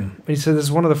tagged him. He said this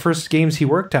is one of the first games he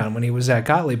worked on when he was at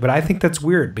Gottlieb. But I think that's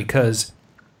weird because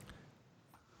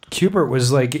Q*bert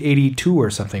was like 82 or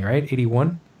something, right?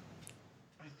 81?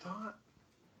 I thought.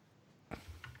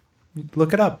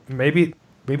 Look it up. Maybe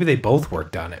they both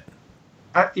worked on it.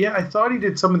 I thought he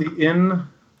did some of the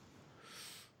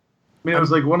it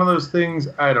was like one of those things.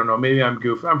 I don't know. Maybe I'm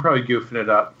probably goofing it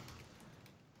up.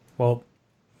 Well,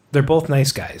 they're both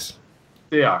nice guys.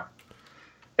 They are.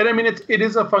 And I mean, it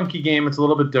is a funky game. It's a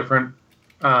little bit different.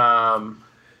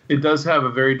 It does have a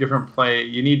very different play.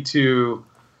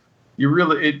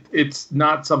 It's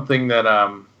not something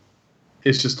that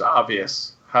is just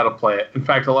obvious how to play it. In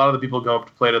fact, a lot of the people go up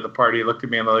to play it at the party, look at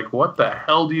me, and they're like, what the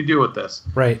hell do you do with this?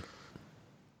 Right.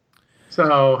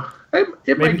 So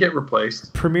it might get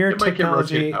replaced. Premier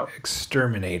Technology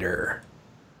Exterminator.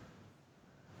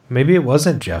 Maybe it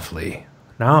wasn't Jeff Lee.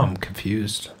 Now I'm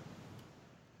confused.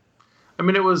 I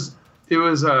mean, it was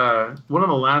one of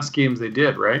the last games they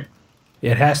did, right?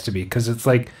 It has to be, because it's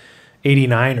like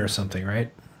 89 or something,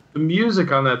 right? The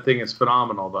music on that thing is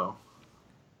phenomenal, though.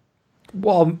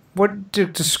 Well, what to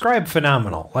describe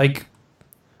phenomenal? Like,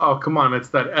 oh come on, it's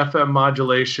that FM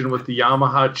modulation with the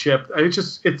Yamaha chip.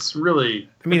 It's really.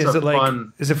 I mean, is it like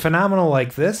fun... is it phenomenal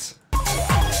like this?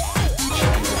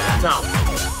 No.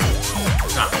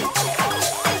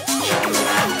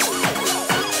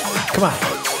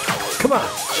 Come on.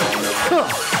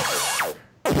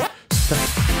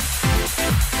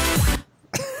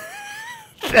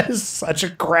 That is such a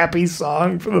crappy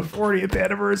song for the 40th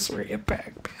anniversary of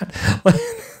Pac-Man.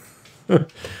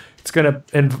 It's gonna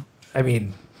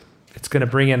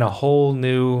bring in a whole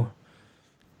new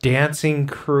dancing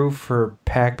crew for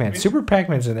Pac-Man. Super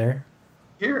Pac-Man's in there.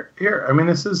 Here. I mean,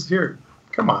 this is here.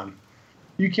 Come on.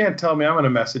 You can't tell me. I'm going to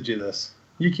message you this.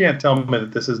 You can't tell me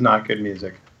that this is not good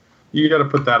music. You got to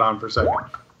put that on for a second.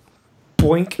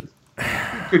 Boink.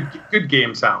 Good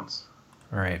game sounds.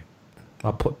 All right.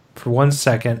 I'll put for 1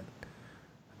 second.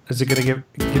 Is it going to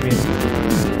give me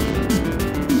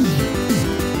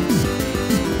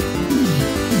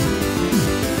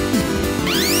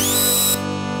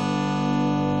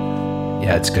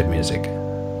Yeah, it's good music.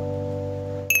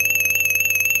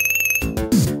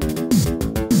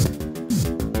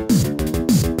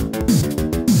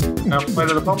 Now play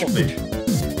to the Bumblebee.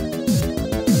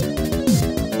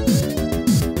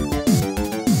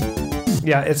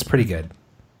 Yeah, it's pretty good.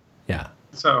 Yeah.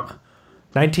 So,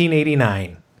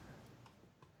 1989.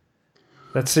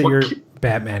 That's the year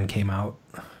Batman came out.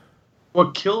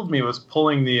 What killed me was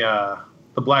pulling the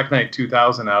Black Knight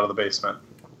 2000 out of the basement.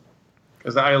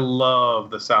 Because I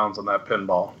love the sounds on that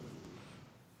pinball.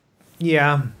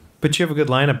 Yeah, but you have a good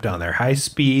lineup down there. High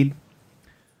Speed.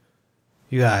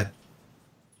 You got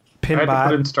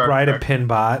Pinbot, Ride a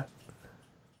Pinbot.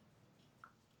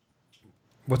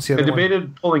 What's the other one? I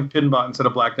debated pulling Pinbot instead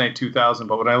of Black Knight 2000,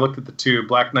 but when I looked at the two,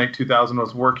 Black Knight 2000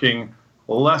 was working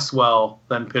less well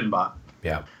than Pinbot.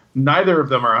 Yeah. Neither of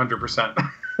them are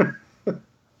 100%.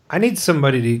 I need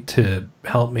somebody to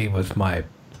help me with my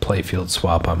playfield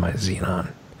swap on my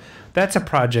Xenon. That's a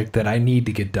project that I need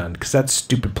to get done because that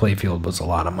stupid playfield was a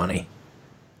lot of money.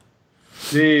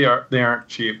 They aren't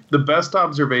cheap. The best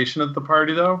observation at the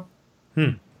party, though.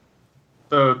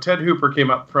 So Ted Hooper came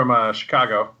up from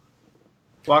Chicago.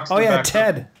 Walks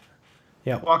Ted.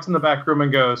 Yeah. Walks in the back room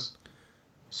and goes,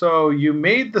 "So you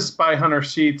made the Spy Hunter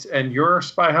seats, and your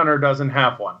Spy Hunter doesn't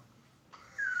have one."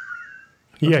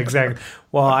 Yeah, exactly.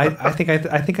 Well, I think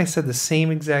I said the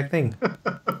same exact thing.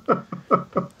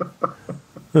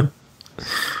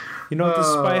 You know what the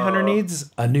Spy Hunter needs?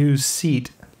 A new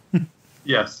seat.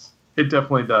 Yes, it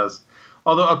definitely does.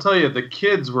 Although I'll tell you, the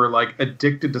kids were like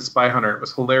addicted to Spy Hunter. It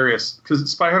was hilarious because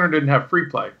Spy Hunter didn't have free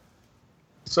play.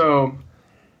 So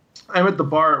I'm at the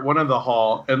bar at one of the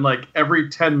hall, and like every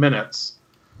 10 minutes,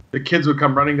 the kids would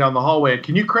come running down the hallway.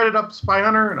 "Can you credit up Spy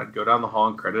Hunter?" And I'd go down the hall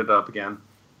and credit it up again.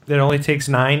 It only takes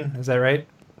 9, is that right?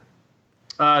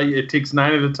 It takes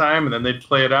 9 at a time, and then they'd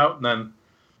play it out, and then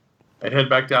I'd head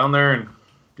back down there, and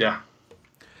yeah.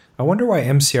 I wonder why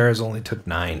MCRs only took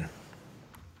 9.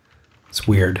 It's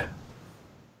weird.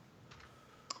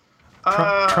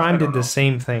 Tron did the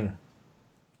same thing.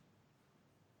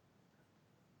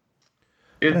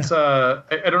 It's I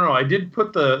don't know. I did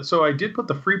put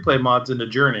the free play mods into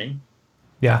Journey.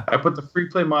 Yeah. I put the free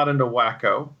play mod into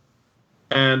Wacko.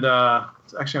 And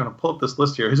actually, I'm going to pull up this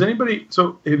list here. Has anybody...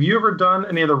 So, have you ever done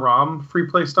any of the ROM free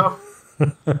play stuff?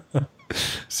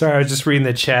 Sorry, I was just reading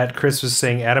the chat. Chris was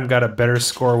saying Adam got a better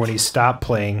score when he stopped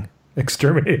playing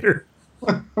Exterminator.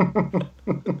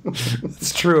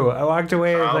 It's true. I walked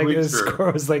away and like his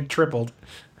score was like tripled.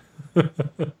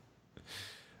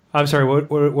 I'm sorry,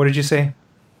 what did you say?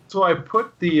 So I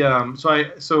put the...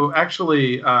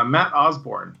 actually, Matt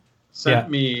Osborne sent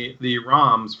me the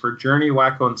ROMs for Journey,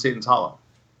 Wacko, and Satan's Hollow.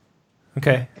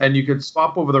 Okay. And you could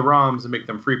swap over the ROMs and make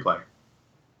them free play.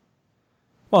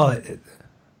 Well,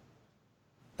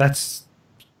 that's...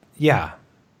 Yeah.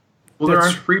 Well, there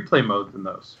aren't free play modes in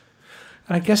those.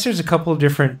 I guess there's a couple of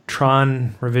different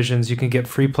Tron revisions. You can get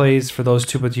free plays for those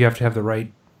two, but you have to have the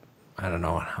right... I don't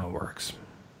know how it works.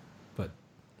 But...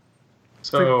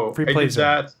 So, free plays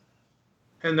I did that.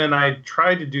 And then I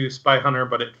tried to do Spy Hunter,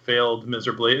 but it failed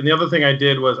miserably. And the other thing I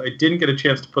did was I didn't get a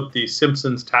chance to put the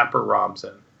Simpsons Tapper ROMs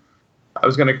in. I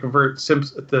was going to convert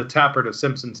the Tapper to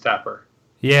Simpsons Tapper.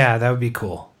 Yeah, that would be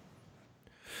cool.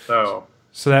 So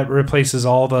that replaces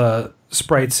all the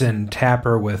sprites in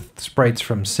Tapper with sprites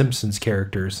from Simpsons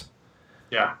characters.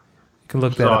 Yeah. You can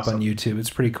look that up on YouTube. It's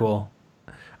pretty cool.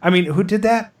 I mean, who did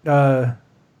that?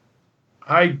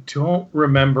 I don't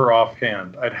remember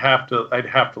offhand. I'd have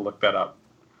to look that up.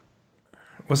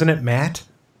 Wasn't it Matt?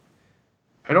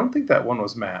 I don't think that one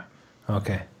was Matt.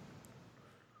 Okay.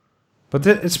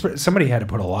 But somebody had to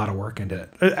put a lot of work into it.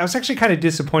 I was actually kind of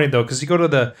disappointed, though, because you go to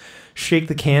the shake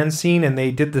the can scene, and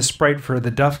they did the sprite for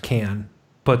the Duff can,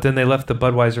 but then they left the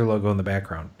Budweiser logo in the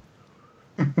background.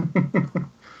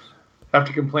 Have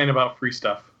to complain about free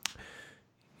stuff.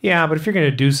 Yeah, but if you're going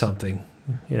to do something,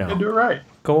 you know, do it right.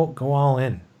 Go all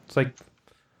in. It's like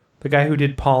the guy who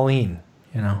did Pauline,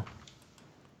 you know.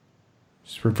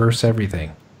 Just reverse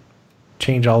everything.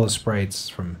 Change all the sprites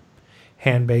from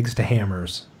handbags to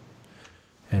hammers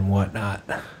and whatnot.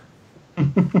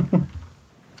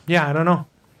 Yeah, I don't know.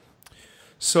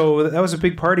 So that was a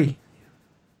big party.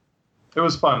 It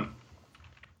was fun.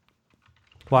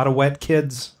 A lot of wet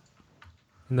kids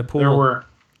in the pool. There were.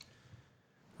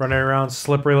 Running around,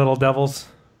 slippery little devils.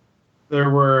 There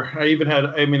were.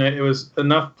 It was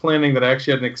enough planning that I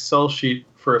actually had an Excel sheet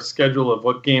for a schedule of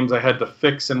what games I had to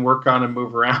fix and work on and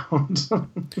move around.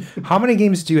 How many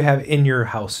games do you have in your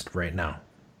house right now?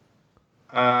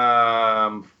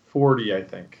 40, I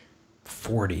think.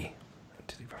 40.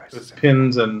 With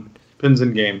pins and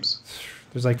games.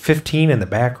 There's like 15 in the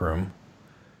back room.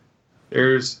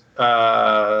 There's it's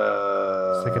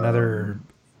like another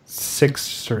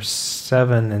 6 or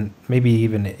 7 and maybe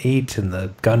even 8 in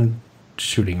the gun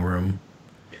shooting room.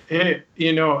 So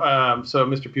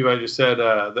Mr. Peabody just said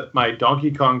that my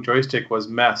Donkey Kong joystick was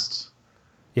messed.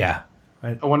 Yeah.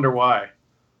 I wonder why.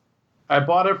 I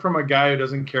bought it from a guy who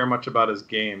doesn't care much about his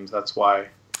games. That's why.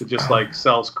 It just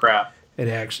sells crap. It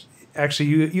actually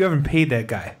you haven't paid that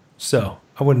guy, so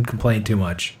I wouldn't complain too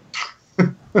much.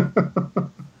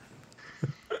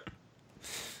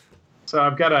 So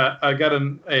I got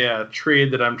a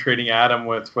trade that I'm trading Adam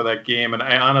with for that game, and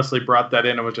I honestly brought that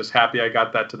in and was just happy I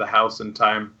got that to the house in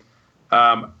time.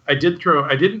 I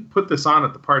didn't put this on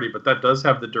at the party, but that does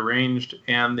have the Deranged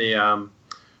and the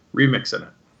remix in it.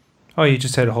 Oh, you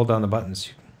just had to hold down the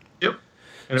buttons. Yep,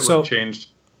 and it was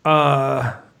changed.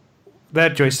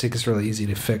 That joystick is really easy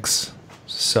to fix.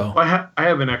 So I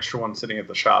have an extra one sitting at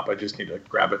the shop. I just need to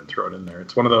grab it and throw it in there.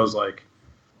 It's one of those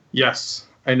yes,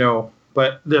 I know.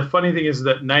 But the funny thing is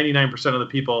that 99% of the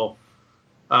people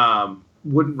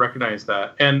wouldn't recognize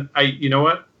that. And you know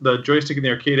what? The joystick in the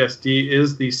Arcade SD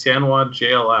is the Sanwa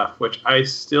JLF, which I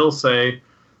still say,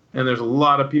 and there's a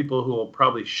lot of people who will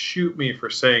probably shoot me for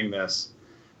saying this,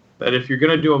 that if you're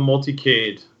going to do a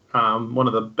multicade, one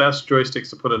of the best joysticks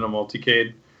to put in a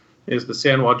multicade is the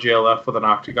Sanwa JLF with an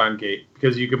octagon gate,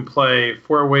 because you can play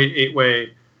 4-way,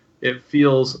 8-way. It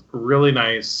feels really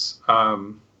nice.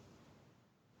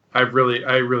 I really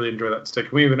enjoy that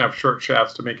stick. We even have short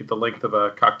shafts to make it the length of a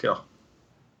cocktail.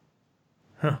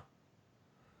 Huh.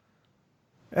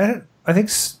 I think,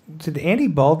 did Andy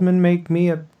Baldwin make me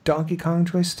a Donkey Kong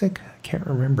joystick? I can't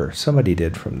remember. Somebody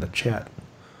did from the chat.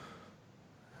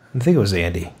 I think it was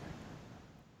Andy.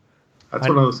 That's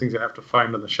one of those things I have to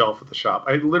find on the shelf at the shop.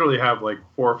 I literally have 4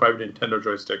 or 5 Nintendo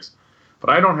joysticks, but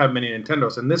I don't have many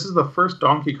Nintendos, and this is the first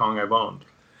Donkey Kong I've owned.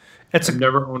 I've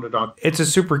never owned a Donkey Kong. It's a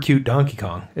super cute Donkey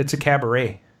Kong. It's a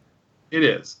cabaret. It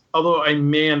is. Although I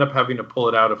may end up having to pull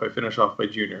it out if I finish off my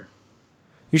Junior.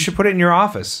 You should put it in your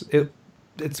office.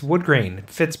 It's wood grain. It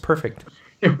fits perfect.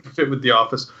 It would fit with the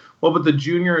office. Well, but the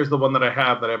Junior is the one that I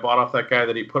have that I bought off that guy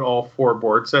that he put all 4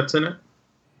 board sets in it.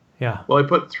 Yeah. Well, I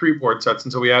put 3 board sets,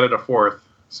 and so we added a 4th.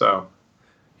 So.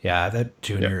 Yeah, that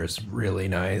Junior is really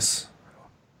nice.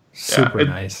 Super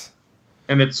nice.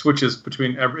 And it switches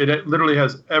between it literally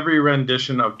has every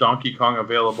rendition of Donkey Kong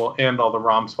available and all the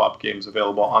ROM swap games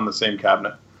available on the same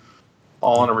cabinet,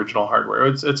 all on original hardware.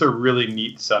 It's a really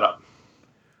neat setup.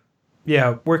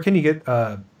 Yeah, where can you get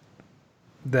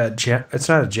it's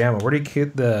not a JAMA. Where do you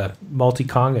get the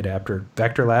multi-Kong adapter?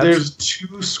 Vector Labs? There's 2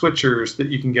 switchers that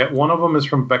you can get. One of them is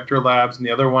from Vector Labs, and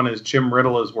the other one is Jim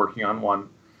Riddle is working on one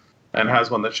and has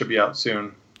one that should be out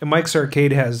soon. And Mike's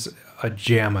Arcade has a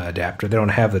JAMA adapter. They don't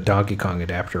have the Donkey Kong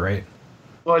adapter, right?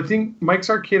 Well, I think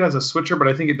Mike's Arcade has a switcher, but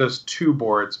I think it does 2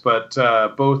 boards. But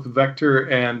both Vector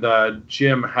and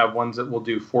Jim have ones that will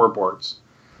do 4 boards.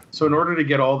 So in order to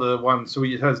get all the ones, so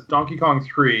it has Donkey Kong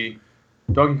 3,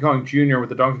 Donkey Kong Jr. with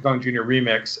the Donkey Kong Jr.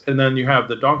 remix, and then you have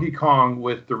the Donkey Kong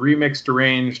with the remix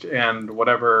Deranged and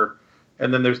whatever,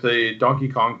 and then there's the Donkey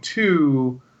Kong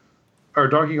 2, or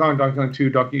Donkey Kong 2,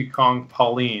 Donkey Kong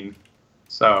Pauline.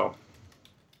 So,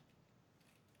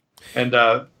 and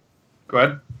go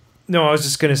ahead. No, I was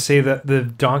just going to say that the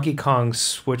Donkey Kong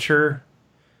switcher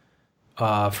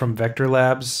from Vector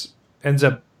Labs ends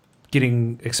up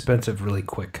getting expensive really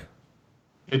quick.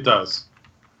 It does.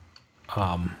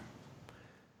 A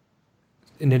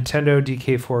Nintendo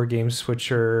DK4 game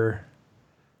switcher,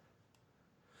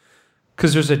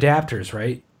 because there's adapters,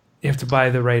 right? You have to buy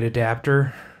the right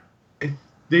adapter.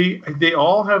 They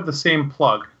all have the same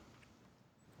plug.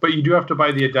 But you do have to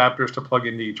buy the adapters to plug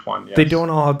into each one. Yes. They don't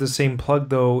all have the same plug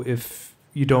though. If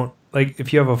you don't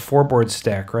if you have a 4-board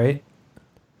stack, right?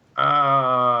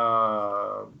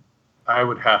 I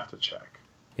would have to check.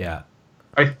 Yeah.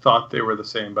 I thought they were the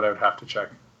same, but I would have to check.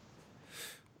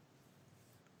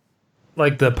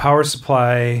 Like the power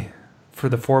supply for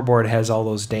the 4-board has all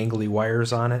those dangly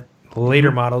wires on it.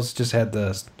 Later models just had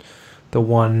the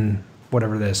one,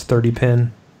 whatever it is, 30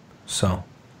 pin. So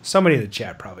somebody in the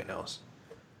chat probably knows.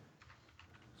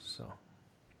 So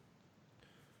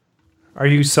are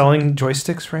you selling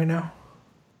joysticks right now?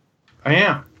 I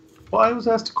am. Well, I was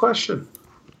asked a question.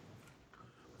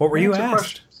 What were you asked?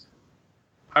 Questions.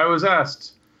 I was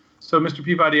asked. So Mr.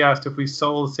 Peabody asked if we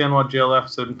sell the Sanwa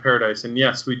JLFs in Paradise, and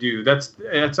yes, we do. That's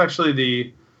actually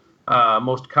the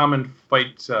most common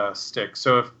fight stick.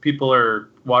 So if people are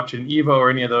watching EVO or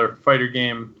any other fighter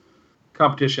game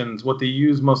competitions, what they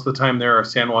use most of the time there are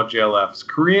Sanwa JLFs.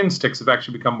 Korean sticks have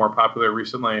actually become more popular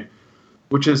recently,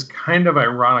 which is kind of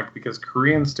ironic because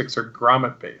Korean sticks are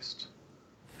grommet-based.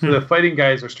 So the fighting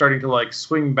guys are starting to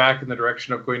swing back in the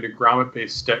direction of going to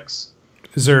grommet-based sticks.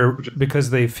 Is there because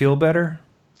they feel better?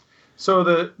 So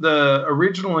the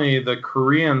originally the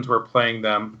Koreans were playing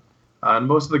them, and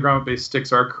most of the grommet-based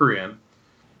sticks are Korean,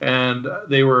 and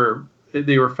they felt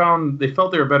they were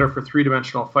better for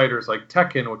 3-dimensional fighters like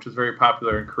Tekken, which was very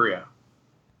popular in Korea.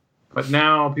 But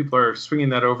now people are swinging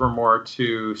that over more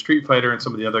to Street Fighter and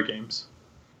some of the other games.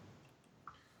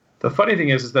 The funny thing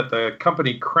is that the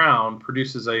company Crown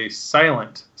produces a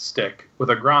silent stick with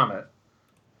a grommet.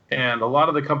 And a lot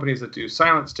of the companies that do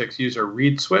silent sticks use a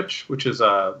reed switch, which is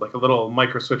a little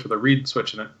micro switch with a reed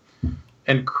switch in it.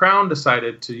 And Crown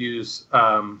decided to use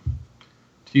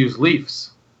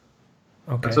leafs.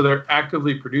 Okay. And so they're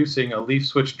actively producing a leaf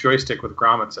switch joystick with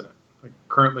grommets in it,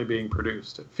 currently being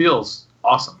produced. It feels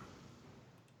awesome.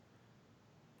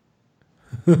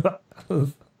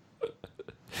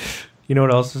 You know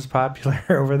what else is popular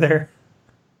over there?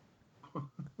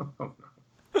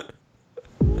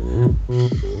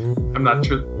 I'm not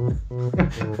sure.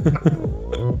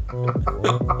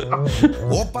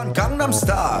 Oppan Gangnam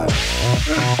Style.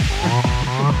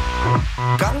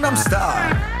 Gangnam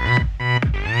Style.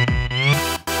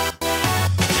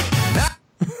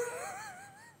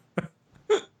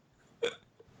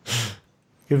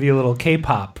 Give you a little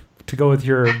K-pop to go with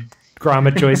your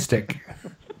grommet joystick.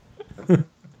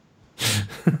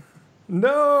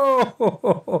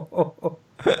 No.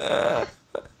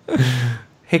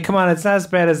 Hey, come on, it's not as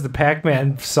bad as the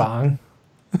Pac-Man song.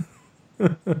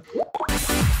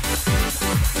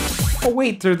 Oh,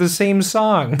 wait, they're the same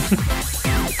song.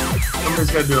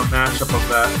 Somebody's got to do a mashup of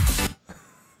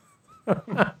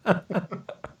that.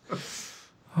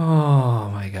 Oh,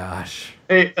 my gosh.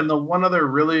 Hey, and the one other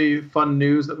really fun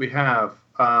news that we have,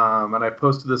 and I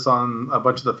posted this on a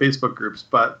bunch of the Facebook groups,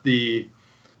 but the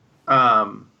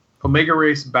Omega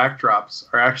Race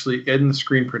backdrops are actually in the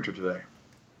screen printer today.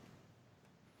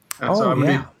 And so I'm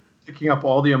going to be picking up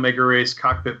all the Omega Race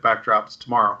cockpit backdrops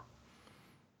tomorrow.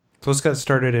 Those got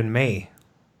started in May.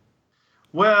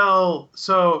 Well,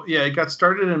 so yeah, it got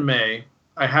started in May.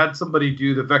 I had somebody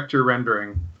do the vector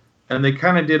rendering, and they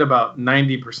kind of did about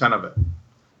 90% of it.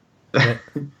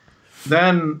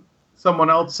 Then someone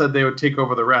else said they would take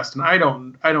over the rest, and I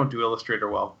don't do Illustrator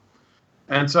well.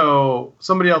 And so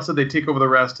somebody else said they'd take over the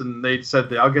rest, and they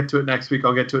said, I'll get to it next week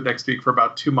for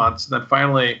about 2 months. And then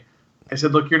finally I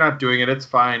said, look, you're not doing it. It's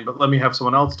fine, but let me have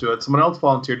someone else do it. Someone else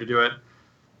volunteered to do it.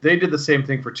 They did the same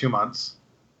thing for 2 months.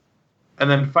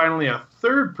 And then finally a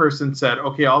third person said,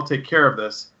 okay, I'll take care of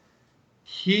this.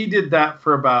 He did that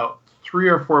for about 3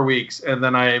 or 4 weeks, and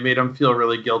then I made him feel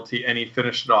really guilty, and he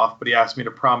finished it off, but he asked me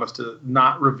to promise to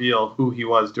not reveal who he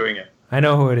was doing it. I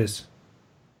know who it is.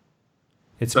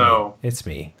 It's me. It's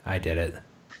me. I did it.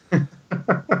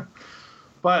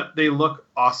 But they look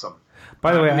awesome.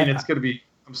 By the way, it's going to be...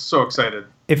 I'm so excited.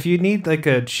 If you need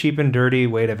a cheap and dirty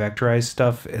way to vectorize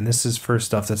stuff, and this is for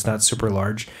stuff that's not super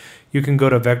large, you can go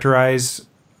to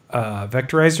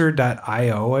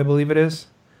vectorizer.io, I believe it is.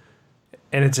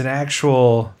 And it's an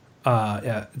actual,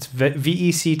 it's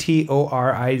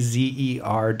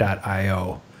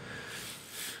vectorizer.io.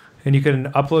 And you can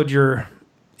upload your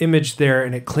image there,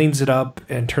 and it cleans it up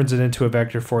and turns it into a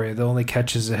vector for you. The only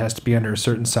catch is it has to be under a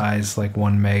certain size, like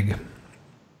 1 meg.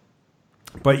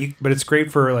 But it's great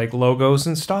for logos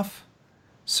and stuff.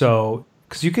 So,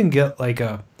 because you can get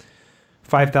a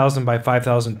 5,000 by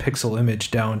 5,000 pixel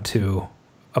image down to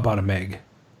about 1 meg.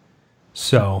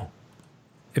 So,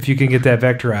 if you can get that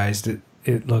vectorized,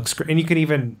 it looks great. And you can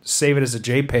even save it as a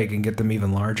JPEG and get them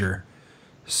even larger.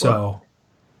 So,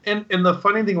 And the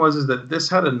funny thing is that this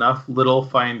had enough little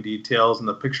fine details, and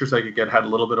the pictures I could get had a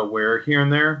little bit of wear here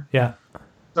and there. Yeah.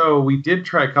 So we did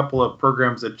try a couple of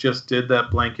programs that just did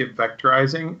that blanket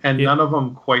vectorizing, and none of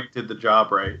them quite did the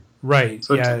job right. Right.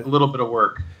 So it's a little bit of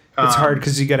work. It's hard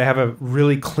because you got to have a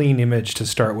really clean image to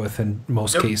start with in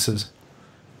most cases.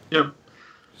 Yep.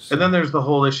 And then there's the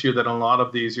whole issue that a lot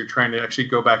of these you're trying to actually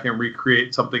go back and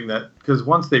recreate something that, because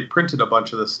once they printed a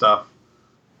bunch of this stuff,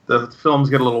 the films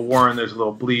get a little worn, there's a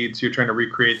little bleed, so you're trying to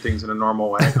recreate things in a normal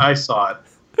way. I saw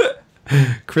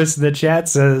it. Chris in the chat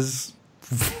says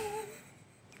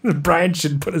Brian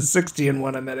should put a 60 in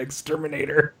one on that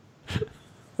exterminator.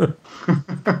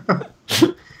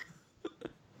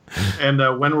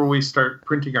 And when will we start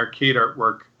printing arcade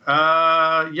artwork?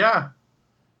 Yeah.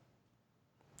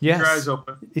 Yes. Keep your eyes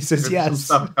open. He says There's yes. some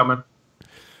stuff coming.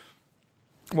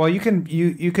 Well, you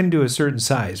can do a certain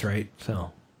size, right?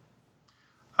 So.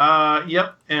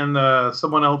 Yep. And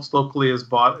someone else locally has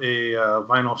bought a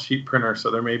vinyl sheet printer, so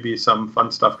there may be some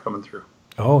fun stuff coming through.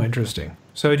 Oh, interesting.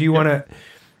 So, do you want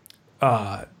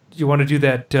to do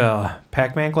that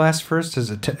Pac-Man glass first as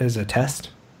a test?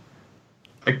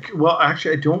 Well,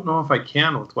 actually, I don't know if I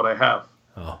can with what I have.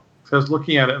 Oh. So I was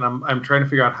looking at it, and I'm trying to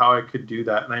figure out how I could do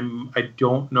that, and I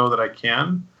don't know that I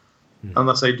can,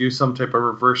 unless I do some type of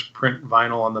reverse print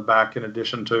vinyl on the back in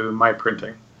addition to my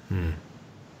printing.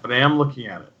 But I am looking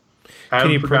at it. I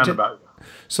haven't forgotten about it.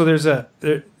 So there's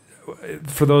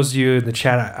for those of you in the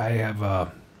chat, I have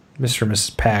Mr. and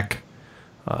Mrs. Pack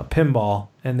pinball,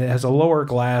 and it has a lower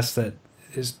glass that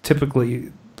is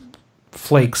typically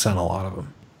flakes on a lot of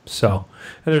them. So,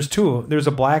 and there's two. There's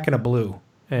a black and a blue,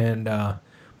 and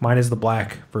mine is the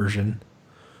black version.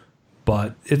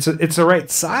 But it's the right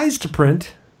size to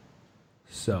print.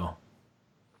 So,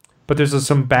 but there's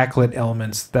some backlit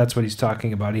elements. That's what he's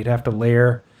talking about. He'd have to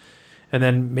layer, and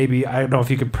then maybe I don't know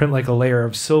if you could print like a layer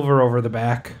of silver over the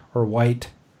back or white.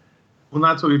 Well,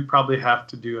 that's what we'd probably have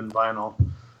to do in vinyl.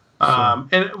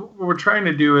 And what we're trying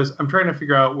to do is I'm trying to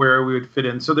figure out where we would fit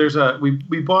in. So there's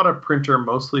we bought a printer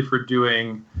mostly for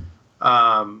doing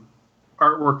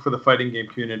artwork for the fighting game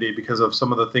community because of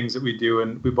some of the things that we do.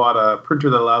 And we bought a printer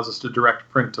that allows us to direct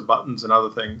print to buttons and other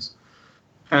things.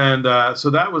 And so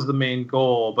that was the main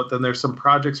goal. But then there's some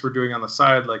projects we're doing on the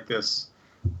side like this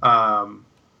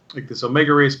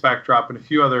Omega Race backdrop and a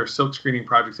few other silk screening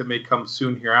projects that may come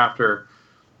soon hereafter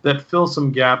that fill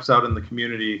some gaps out in the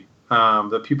community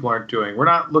that people aren't doing. We're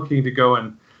not looking to go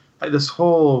and this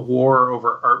whole war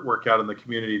over artwork out in the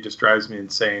community just drives me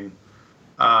insane.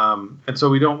 And so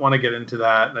we don't want to get into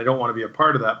that, and I don't want to be a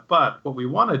part of that. But what we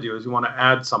want to do is we want to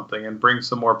add something and bring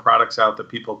some more products out that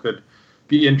people could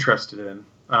be interested in.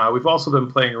 We've also been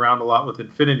playing around a lot with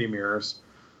infinity mirrors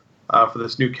for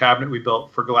this new cabinet we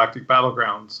built for Galactic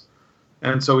Battlegrounds.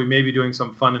 And so we may be doing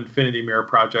some fun infinity mirror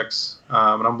projects.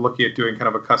 And I'm looking at doing kind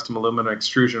of a custom aluminum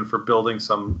extrusion for building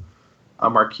some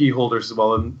marquee holders as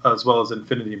well as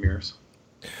infinity mirrors.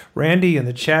 Randy in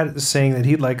the chat is saying that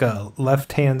he'd like a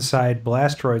left-hand side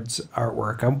Blastroids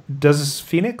artwork. Does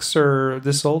Phoenix or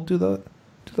This Old do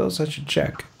those? I should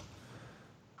check.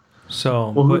 So,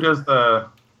 well, who does the?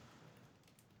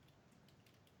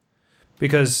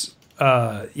 Because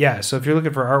so if you're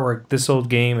looking for artwork, This Old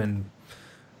Game and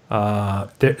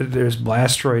there's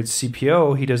Blastroids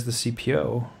CPO. He does the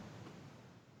CPO.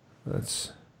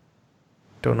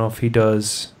 Don't know if he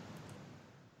does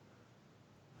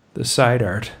the side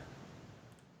art.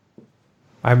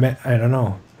 I don't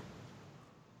know.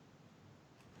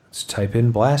 Let's type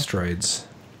in Blastroids.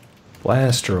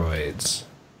 Blastroids.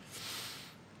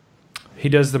 He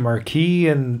does the marquee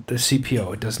and the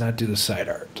CPO. It does not do the side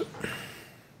art.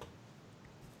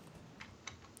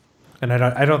 And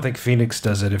I don't think Phoenix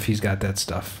does it if he's got that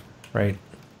stuff, right?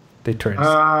 They try.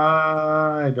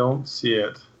 I don't see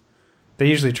it. They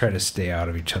usually try to stay out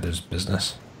of each other's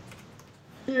business.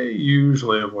 They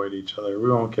usually avoid each other.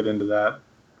 We won't get into that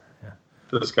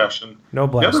discussion. No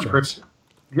Blastroids.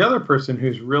 The other person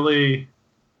who's really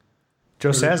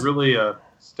Joe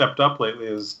stepped up lately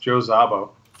is Joe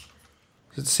Zabo.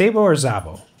 Is it Sabo or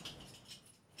Zabo?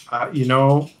 That's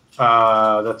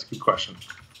a good question.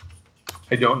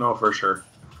 I don't know for sure.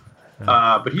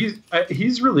 But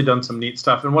he's really done some neat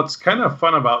stuff. And what's kind of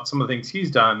fun about some of the things he's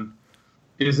done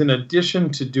is in addition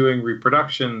to doing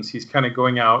reproductions, he's kind of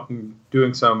going out and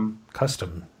doing some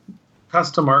custom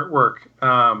artwork.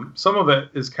 Some of it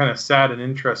is kind of sad and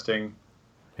interesting.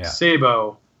 Yeah.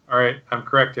 Sabo, all right, I'm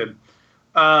corrected.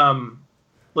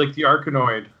 Like the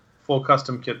Arkanoid full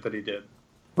custom kit that he did,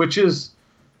 which is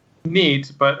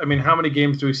neat. But I mean, how many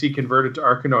games do we see converted to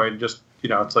Arkanoid? Just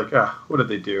it's like, what did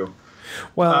they do?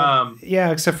 Well,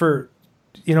 except for,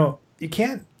 you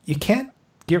can't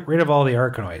get rid of all the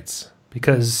Arkanoids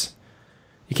because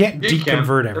you can't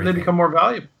deconvert everything. And they become more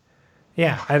valuable.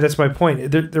 Yeah, that's my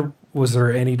point. Was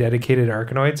there any dedicated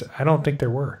Arkanoids? I don't think there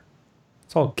were.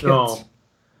 It's all kits. No.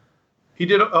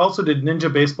 He also did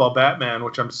Ninja Baseball Batman,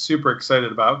 which I'm super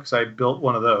excited about because I built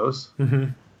one of those.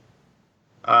 Mm-hmm.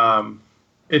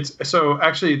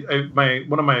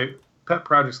 One of my pet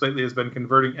projects lately has been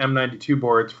converting M92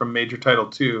 boards from Major Title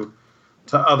 2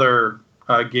 to other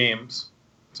games.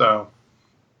 So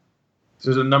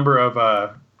there's a number of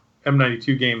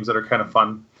M92 games that are kind of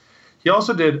fun. He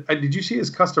also did you see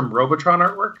his custom Robotron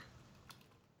artwork?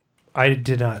 I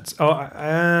did not. Oh,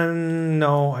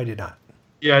 no, I did not.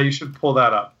 Yeah, you should pull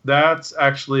that up. That's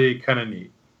actually kind of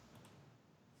neat.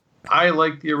 I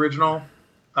like the original,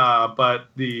 but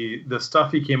the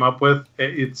stuff he came up with,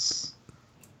 it's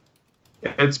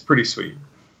pretty sweet.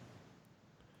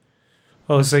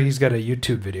 Oh, looks like he's got a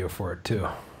YouTube video for it too.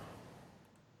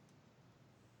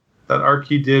 That arc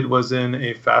he did was in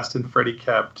a Fast and Freddy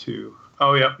Cap 2.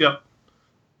 Oh, yep.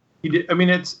 He did. I mean,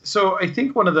 I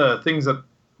think one of the things I'm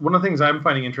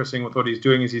finding interesting with what he's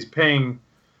doing is he's paying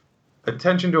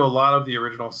attention to a lot of the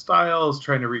original styles,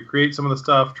 trying to recreate some of the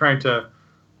stuff, trying to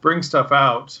bring stuff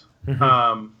out.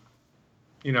 Mm-hmm.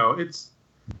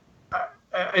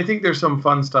 I think there's some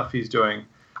fun stuff he's doing.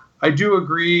 I do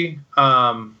agree,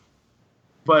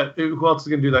 but who else is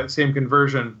going to do that same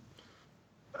conversion?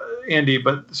 Andy,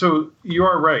 but so you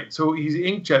are right. So he's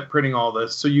inkjet printing all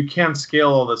this, so you can scale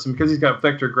all this, and because he's got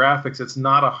vector graphics, it's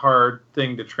not a hard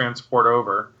thing to transport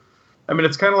over. I mean,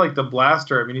 it's kind of like the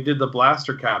blaster. I mean, he did the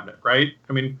blaster cabinet, right?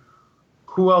 I mean,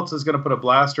 who else is going to put a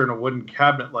blaster in a wooden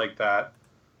cabinet like that?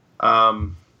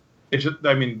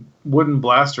 Wooden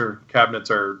blaster cabinets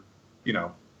are,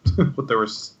 what, there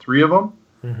was 3 of them,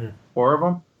 mm-hmm. 4 of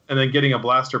them, and then getting a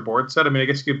blaster board set. I mean, I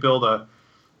guess you could build a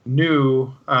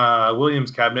new Williams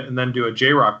cabinet and then do a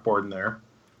J-Rock board in there.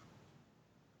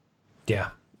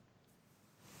 Yeah.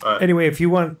 Anyway, if you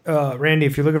want, Randy,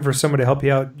 if you're looking for someone to help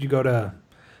you out, you go to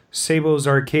Sabos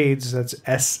Arcades. That's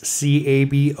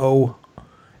SCABOS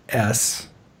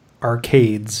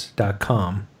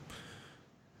arcades.com.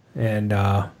 And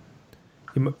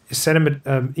you send him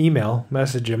an email,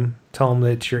 message him, tell him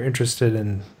that you're interested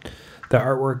in the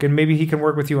artwork, and maybe he can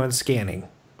work with you on scanning.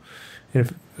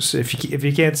 And if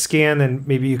you can't scan, then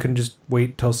maybe you can just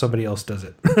wait till somebody else does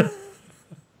it.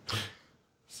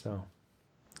 So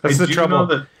that's the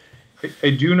trouble.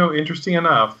 I do know, interesting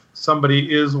enough,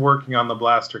 somebody is working on the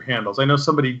blaster handles. I know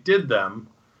somebody did them.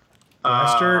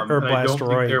 Blaster or Blasteroids? I don't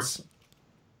think they're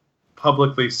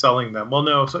publicly selling them. Well,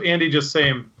 no. So Andy just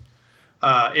saying,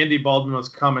 Andy Baldwin was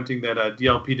commenting that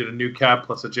DLP did a new cab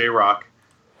plus a J-Rock.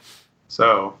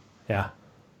 So yeah.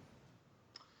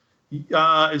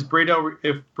 If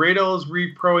Bradell is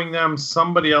reproing them,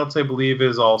 somebody else I believe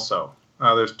is also.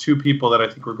 There's 2 people that I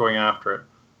think were going after it.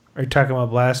 Are you talking about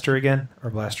Blaster again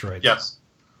or Blasteroids? Yes,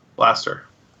 Blaster.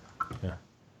 Yeah.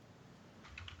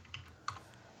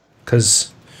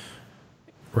 Because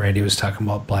Randy was talking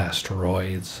about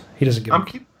Blasteroids. He doesn't give. I'm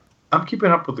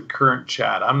keeping up with the current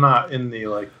chat. I'm not in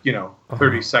the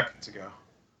 30 seconds ago.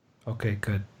 Okay,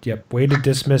 good. Yep. Way to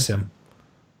dismiss him.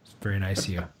 It's very nice of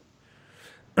you.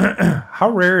 How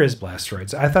rare is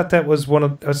Blasteroids? I thought that was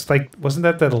wasn't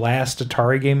that the last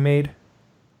Atari game made?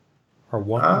 Or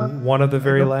one of the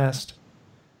very last?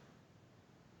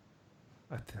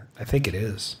 I think it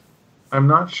is. I'm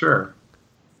not sure.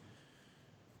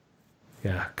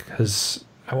 Yeah, because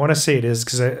I want to say it is,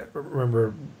 because I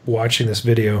remember watching this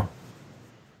video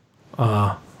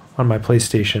on my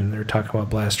PlayStation. They were talking about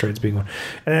Blasteroids being one.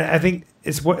 And I think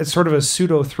it's sort of a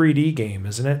pseudo 3D game,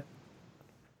 isn't it?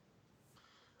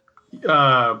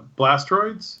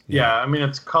 Blasteroids? Yeah, I mean,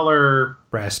 it's color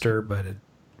raster, but it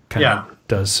kind of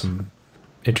does some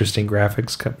interesting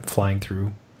graphics flying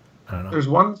through. I don't know. There's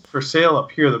one for sale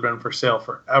up here that's been for sale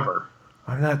forever.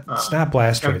 It's not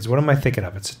Blasteroids. What am I thinking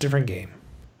of? It's a different game.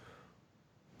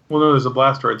 Well, no, there's a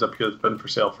Blasteroids up here that's been for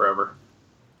sale forever.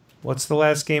 What's the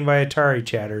last game by Atari,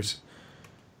 chatters?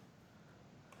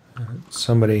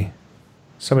 Somebody's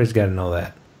got to know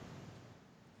that.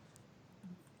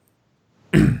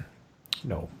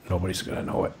 No, nobody's going to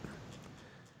know it.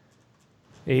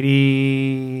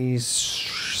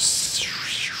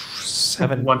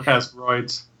 87. One has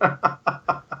roids.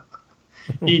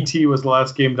 E.T. was the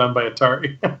last game done by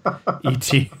Atari.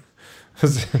 E.T.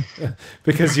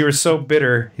 Because you were so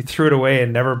bitter, he threw it away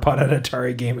and never bought an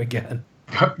Atari game again.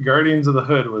 Guardians of the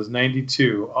Hood was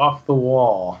 92, off the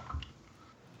wall.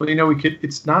 Well,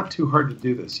 it's not too hard to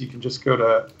do this. You can just go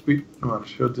to,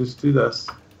 she'll just do this.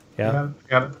 Yeah.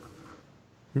 Got it.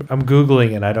 I'm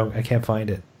Googling it. I can't find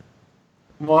it.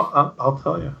 Well, I'll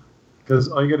tell you. Because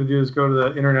all you got to do is go to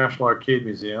the International Arcade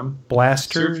Museum,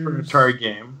 Blaster, search for an Atari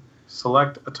game,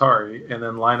 select Atari, and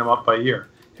then line them up by year.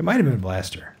 It might have been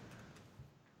Blaster.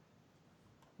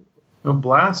 No,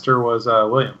 Blaster was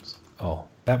Williams. Oh,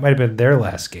 that might have been their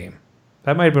last game.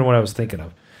 That might have been what I was thinking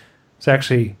of. It's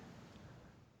actually...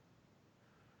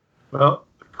 Well,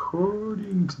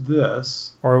 according to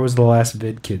this... Or it was the last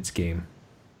VidKids game.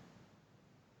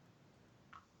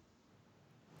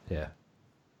 Yeah.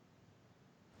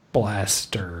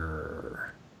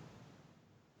 Blaster.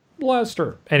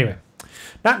 Anyway,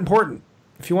 not important.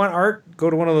 If you want art, go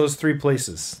to one of those 3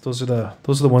 places. Those are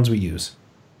the ones we use.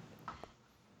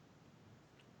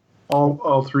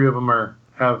 All 3 of them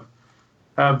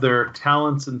have their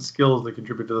talents and skills that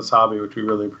contribute to this hobby, which we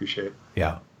really appreciate.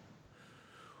 Yeah.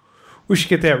 We should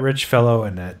get that Rich fellow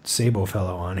and that Sabo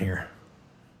fellow on here.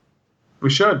 We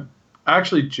should.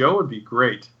 Actually, Joe would be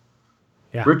great.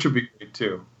 Yeah. Rich would be great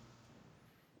too.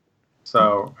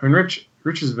 So, and Rich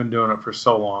has been doing it for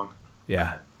so long.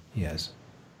 Yeah, he has.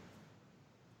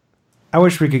 I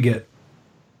wish we could get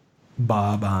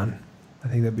Bob on. I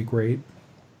think that'd be great.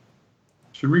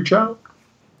 Should reach out.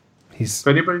 If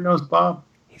anybody knows Bob.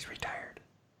 He's retired.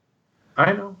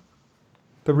 I know.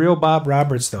 The real Bob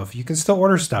Roberts, though. If you can still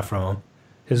order stuff from him,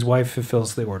 his wife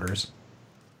fulfills the orders.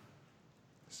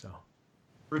 So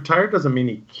retired doesn't mean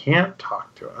he can't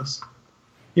talk to us.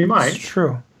 He might. It's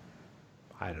true.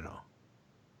 I don't know.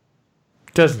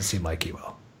 Doesn't seem like he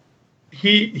will.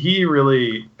 He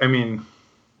really, I mean,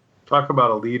 talk about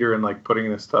a leader and like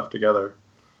putting this stuff together.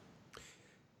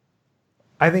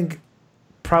 I think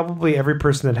probably every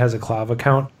person that has a Clav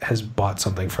account has bought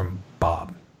something from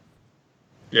Bob.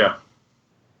 Yeah.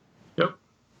 Yep.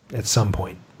 At some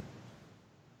point.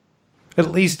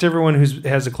 At least everyone who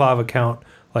has a Clav account,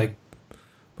 like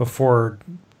before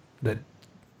that,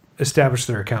 established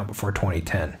their account before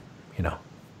 2010, you know.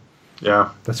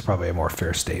 Yeah. That's probably a more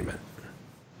fair statement.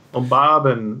 Well, Bob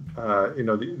and,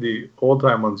 the old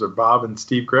time ones are Bob and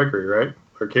Steve Gregory, right?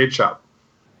 Arcade Shop.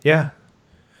 Yeah.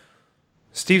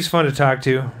 Steve's fun to talk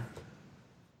to.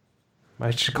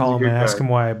 I should call him and ask him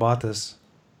why I bought this.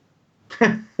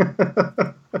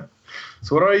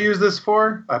 So what do I use this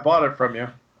for? I bought it from you.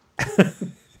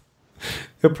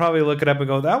 He'll probably look it up and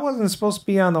go, that wasn't supposed to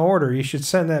be on the order. You should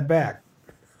send that back.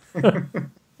 Well,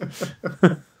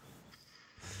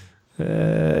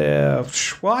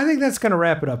 I think that's going to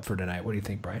wrap it up for tonight. What do you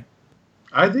think, Brian?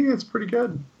 I think that's pretty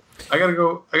good. I gotta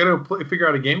go figure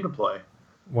out a game to play.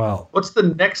 Well, what's the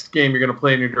next game you're going to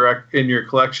play in your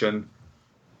collection?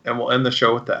 And we'll end the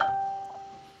show with that.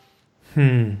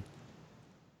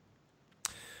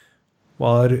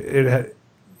 Well, it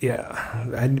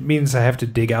means I have to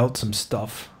dig out some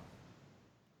stuff.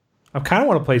 I kind of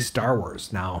want to play Star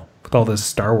Wars now with all this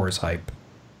Star Wars hype.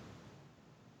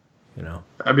 You know,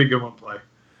 that'd be a good one to play.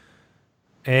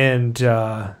 And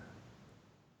I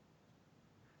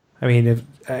mean, if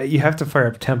you have to fire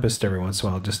up Tempest every once in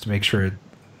a while just to make sure it,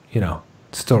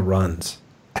 still runs.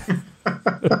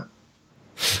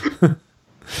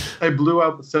 I blew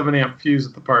out the 7-amp fuse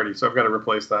at the party, so I've got to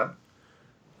replace that.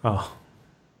 Oh,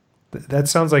 that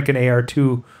sounds like an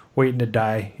AR2 waiting to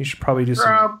die. You should probably do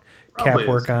some cap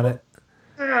work on it.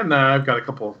 No, I've got a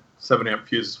couple 7-amp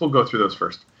fuses. We'll go through those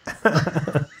first.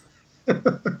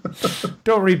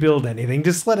 Don't rebuild anything.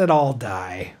 Just let it all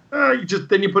die.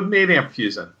 Then you put an 8-amp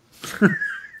fuse in.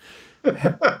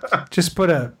 Just put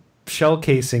a shell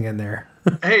casing in there.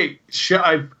 Hey,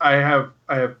 I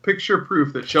have picture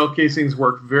proof that shell casings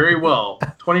work very well.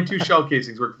 22 shell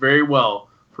casings work very well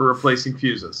for replacing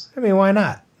fuses. I mean, why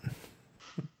not?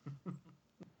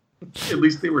 At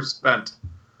least they were spent.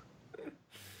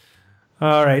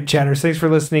 All right, chatters. Thanks for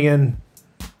listening in.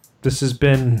 This has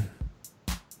been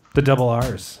the Double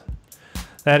R's.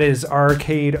 That is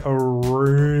Arcade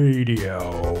Radio.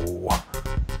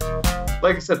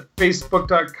 Like I said,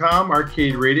 Facebook.com,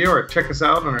 Arcade Radio, or check us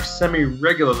out on our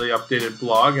semi-regularly updated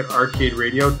blog at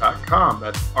arcaderadio.com.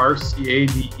 That's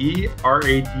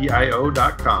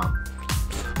RCADERADIO.com.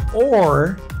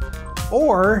 Or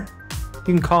you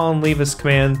can call and leave us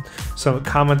some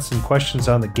comments and questions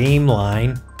on the game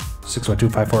line,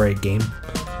 612-548-GAME.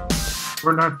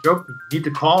 We're not joking. You need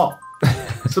to call.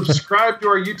 Subscribe to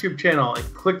our YouTube channel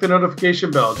and click the notification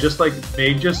bell, just like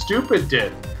Made You Stupid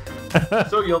did.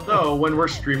 So you'll know when we're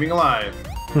streaming live.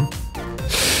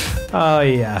 Oh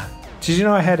yeah. Did you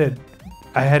know I had to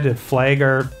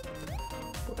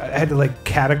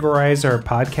categorize our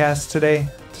podcast today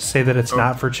to say that it's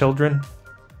not for children?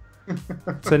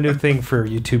 It's a new thing for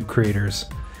YouTube creators.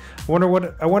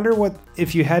 I wonder what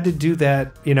if you had to do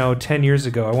that, 10 years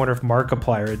ago, I wonder if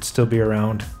Markiplier would still be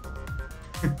around.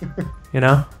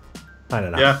 I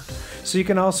don't know. Yeah. So you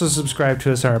can also subscribe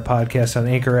to us on our podcast on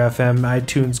Anchor FM,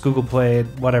 iTunes, Google Play,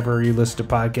 whatever you listen to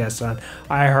podcasts on,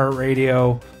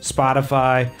 iHeartRadio,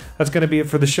 Spotify. That's going to be it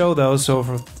for the show, though. So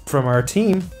from our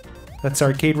team, that's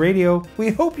Arcade Radio. We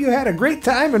hope you had a great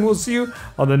time, and we'll see you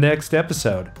on the next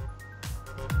episode.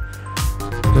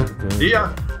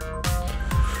 Yeah.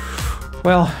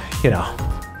 Well,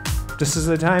 this is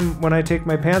the time when I take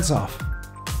my pants off.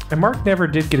 And Mark never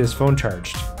did get his phone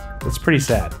charged. That's pretty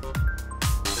sad.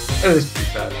 It is pretty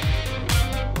sad.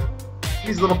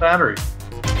 He's a little battery.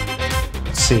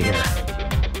 Let's see here.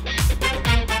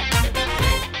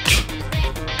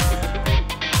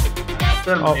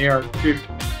 Then an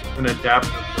AR2, an adapter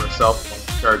for a cell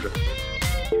phone charger.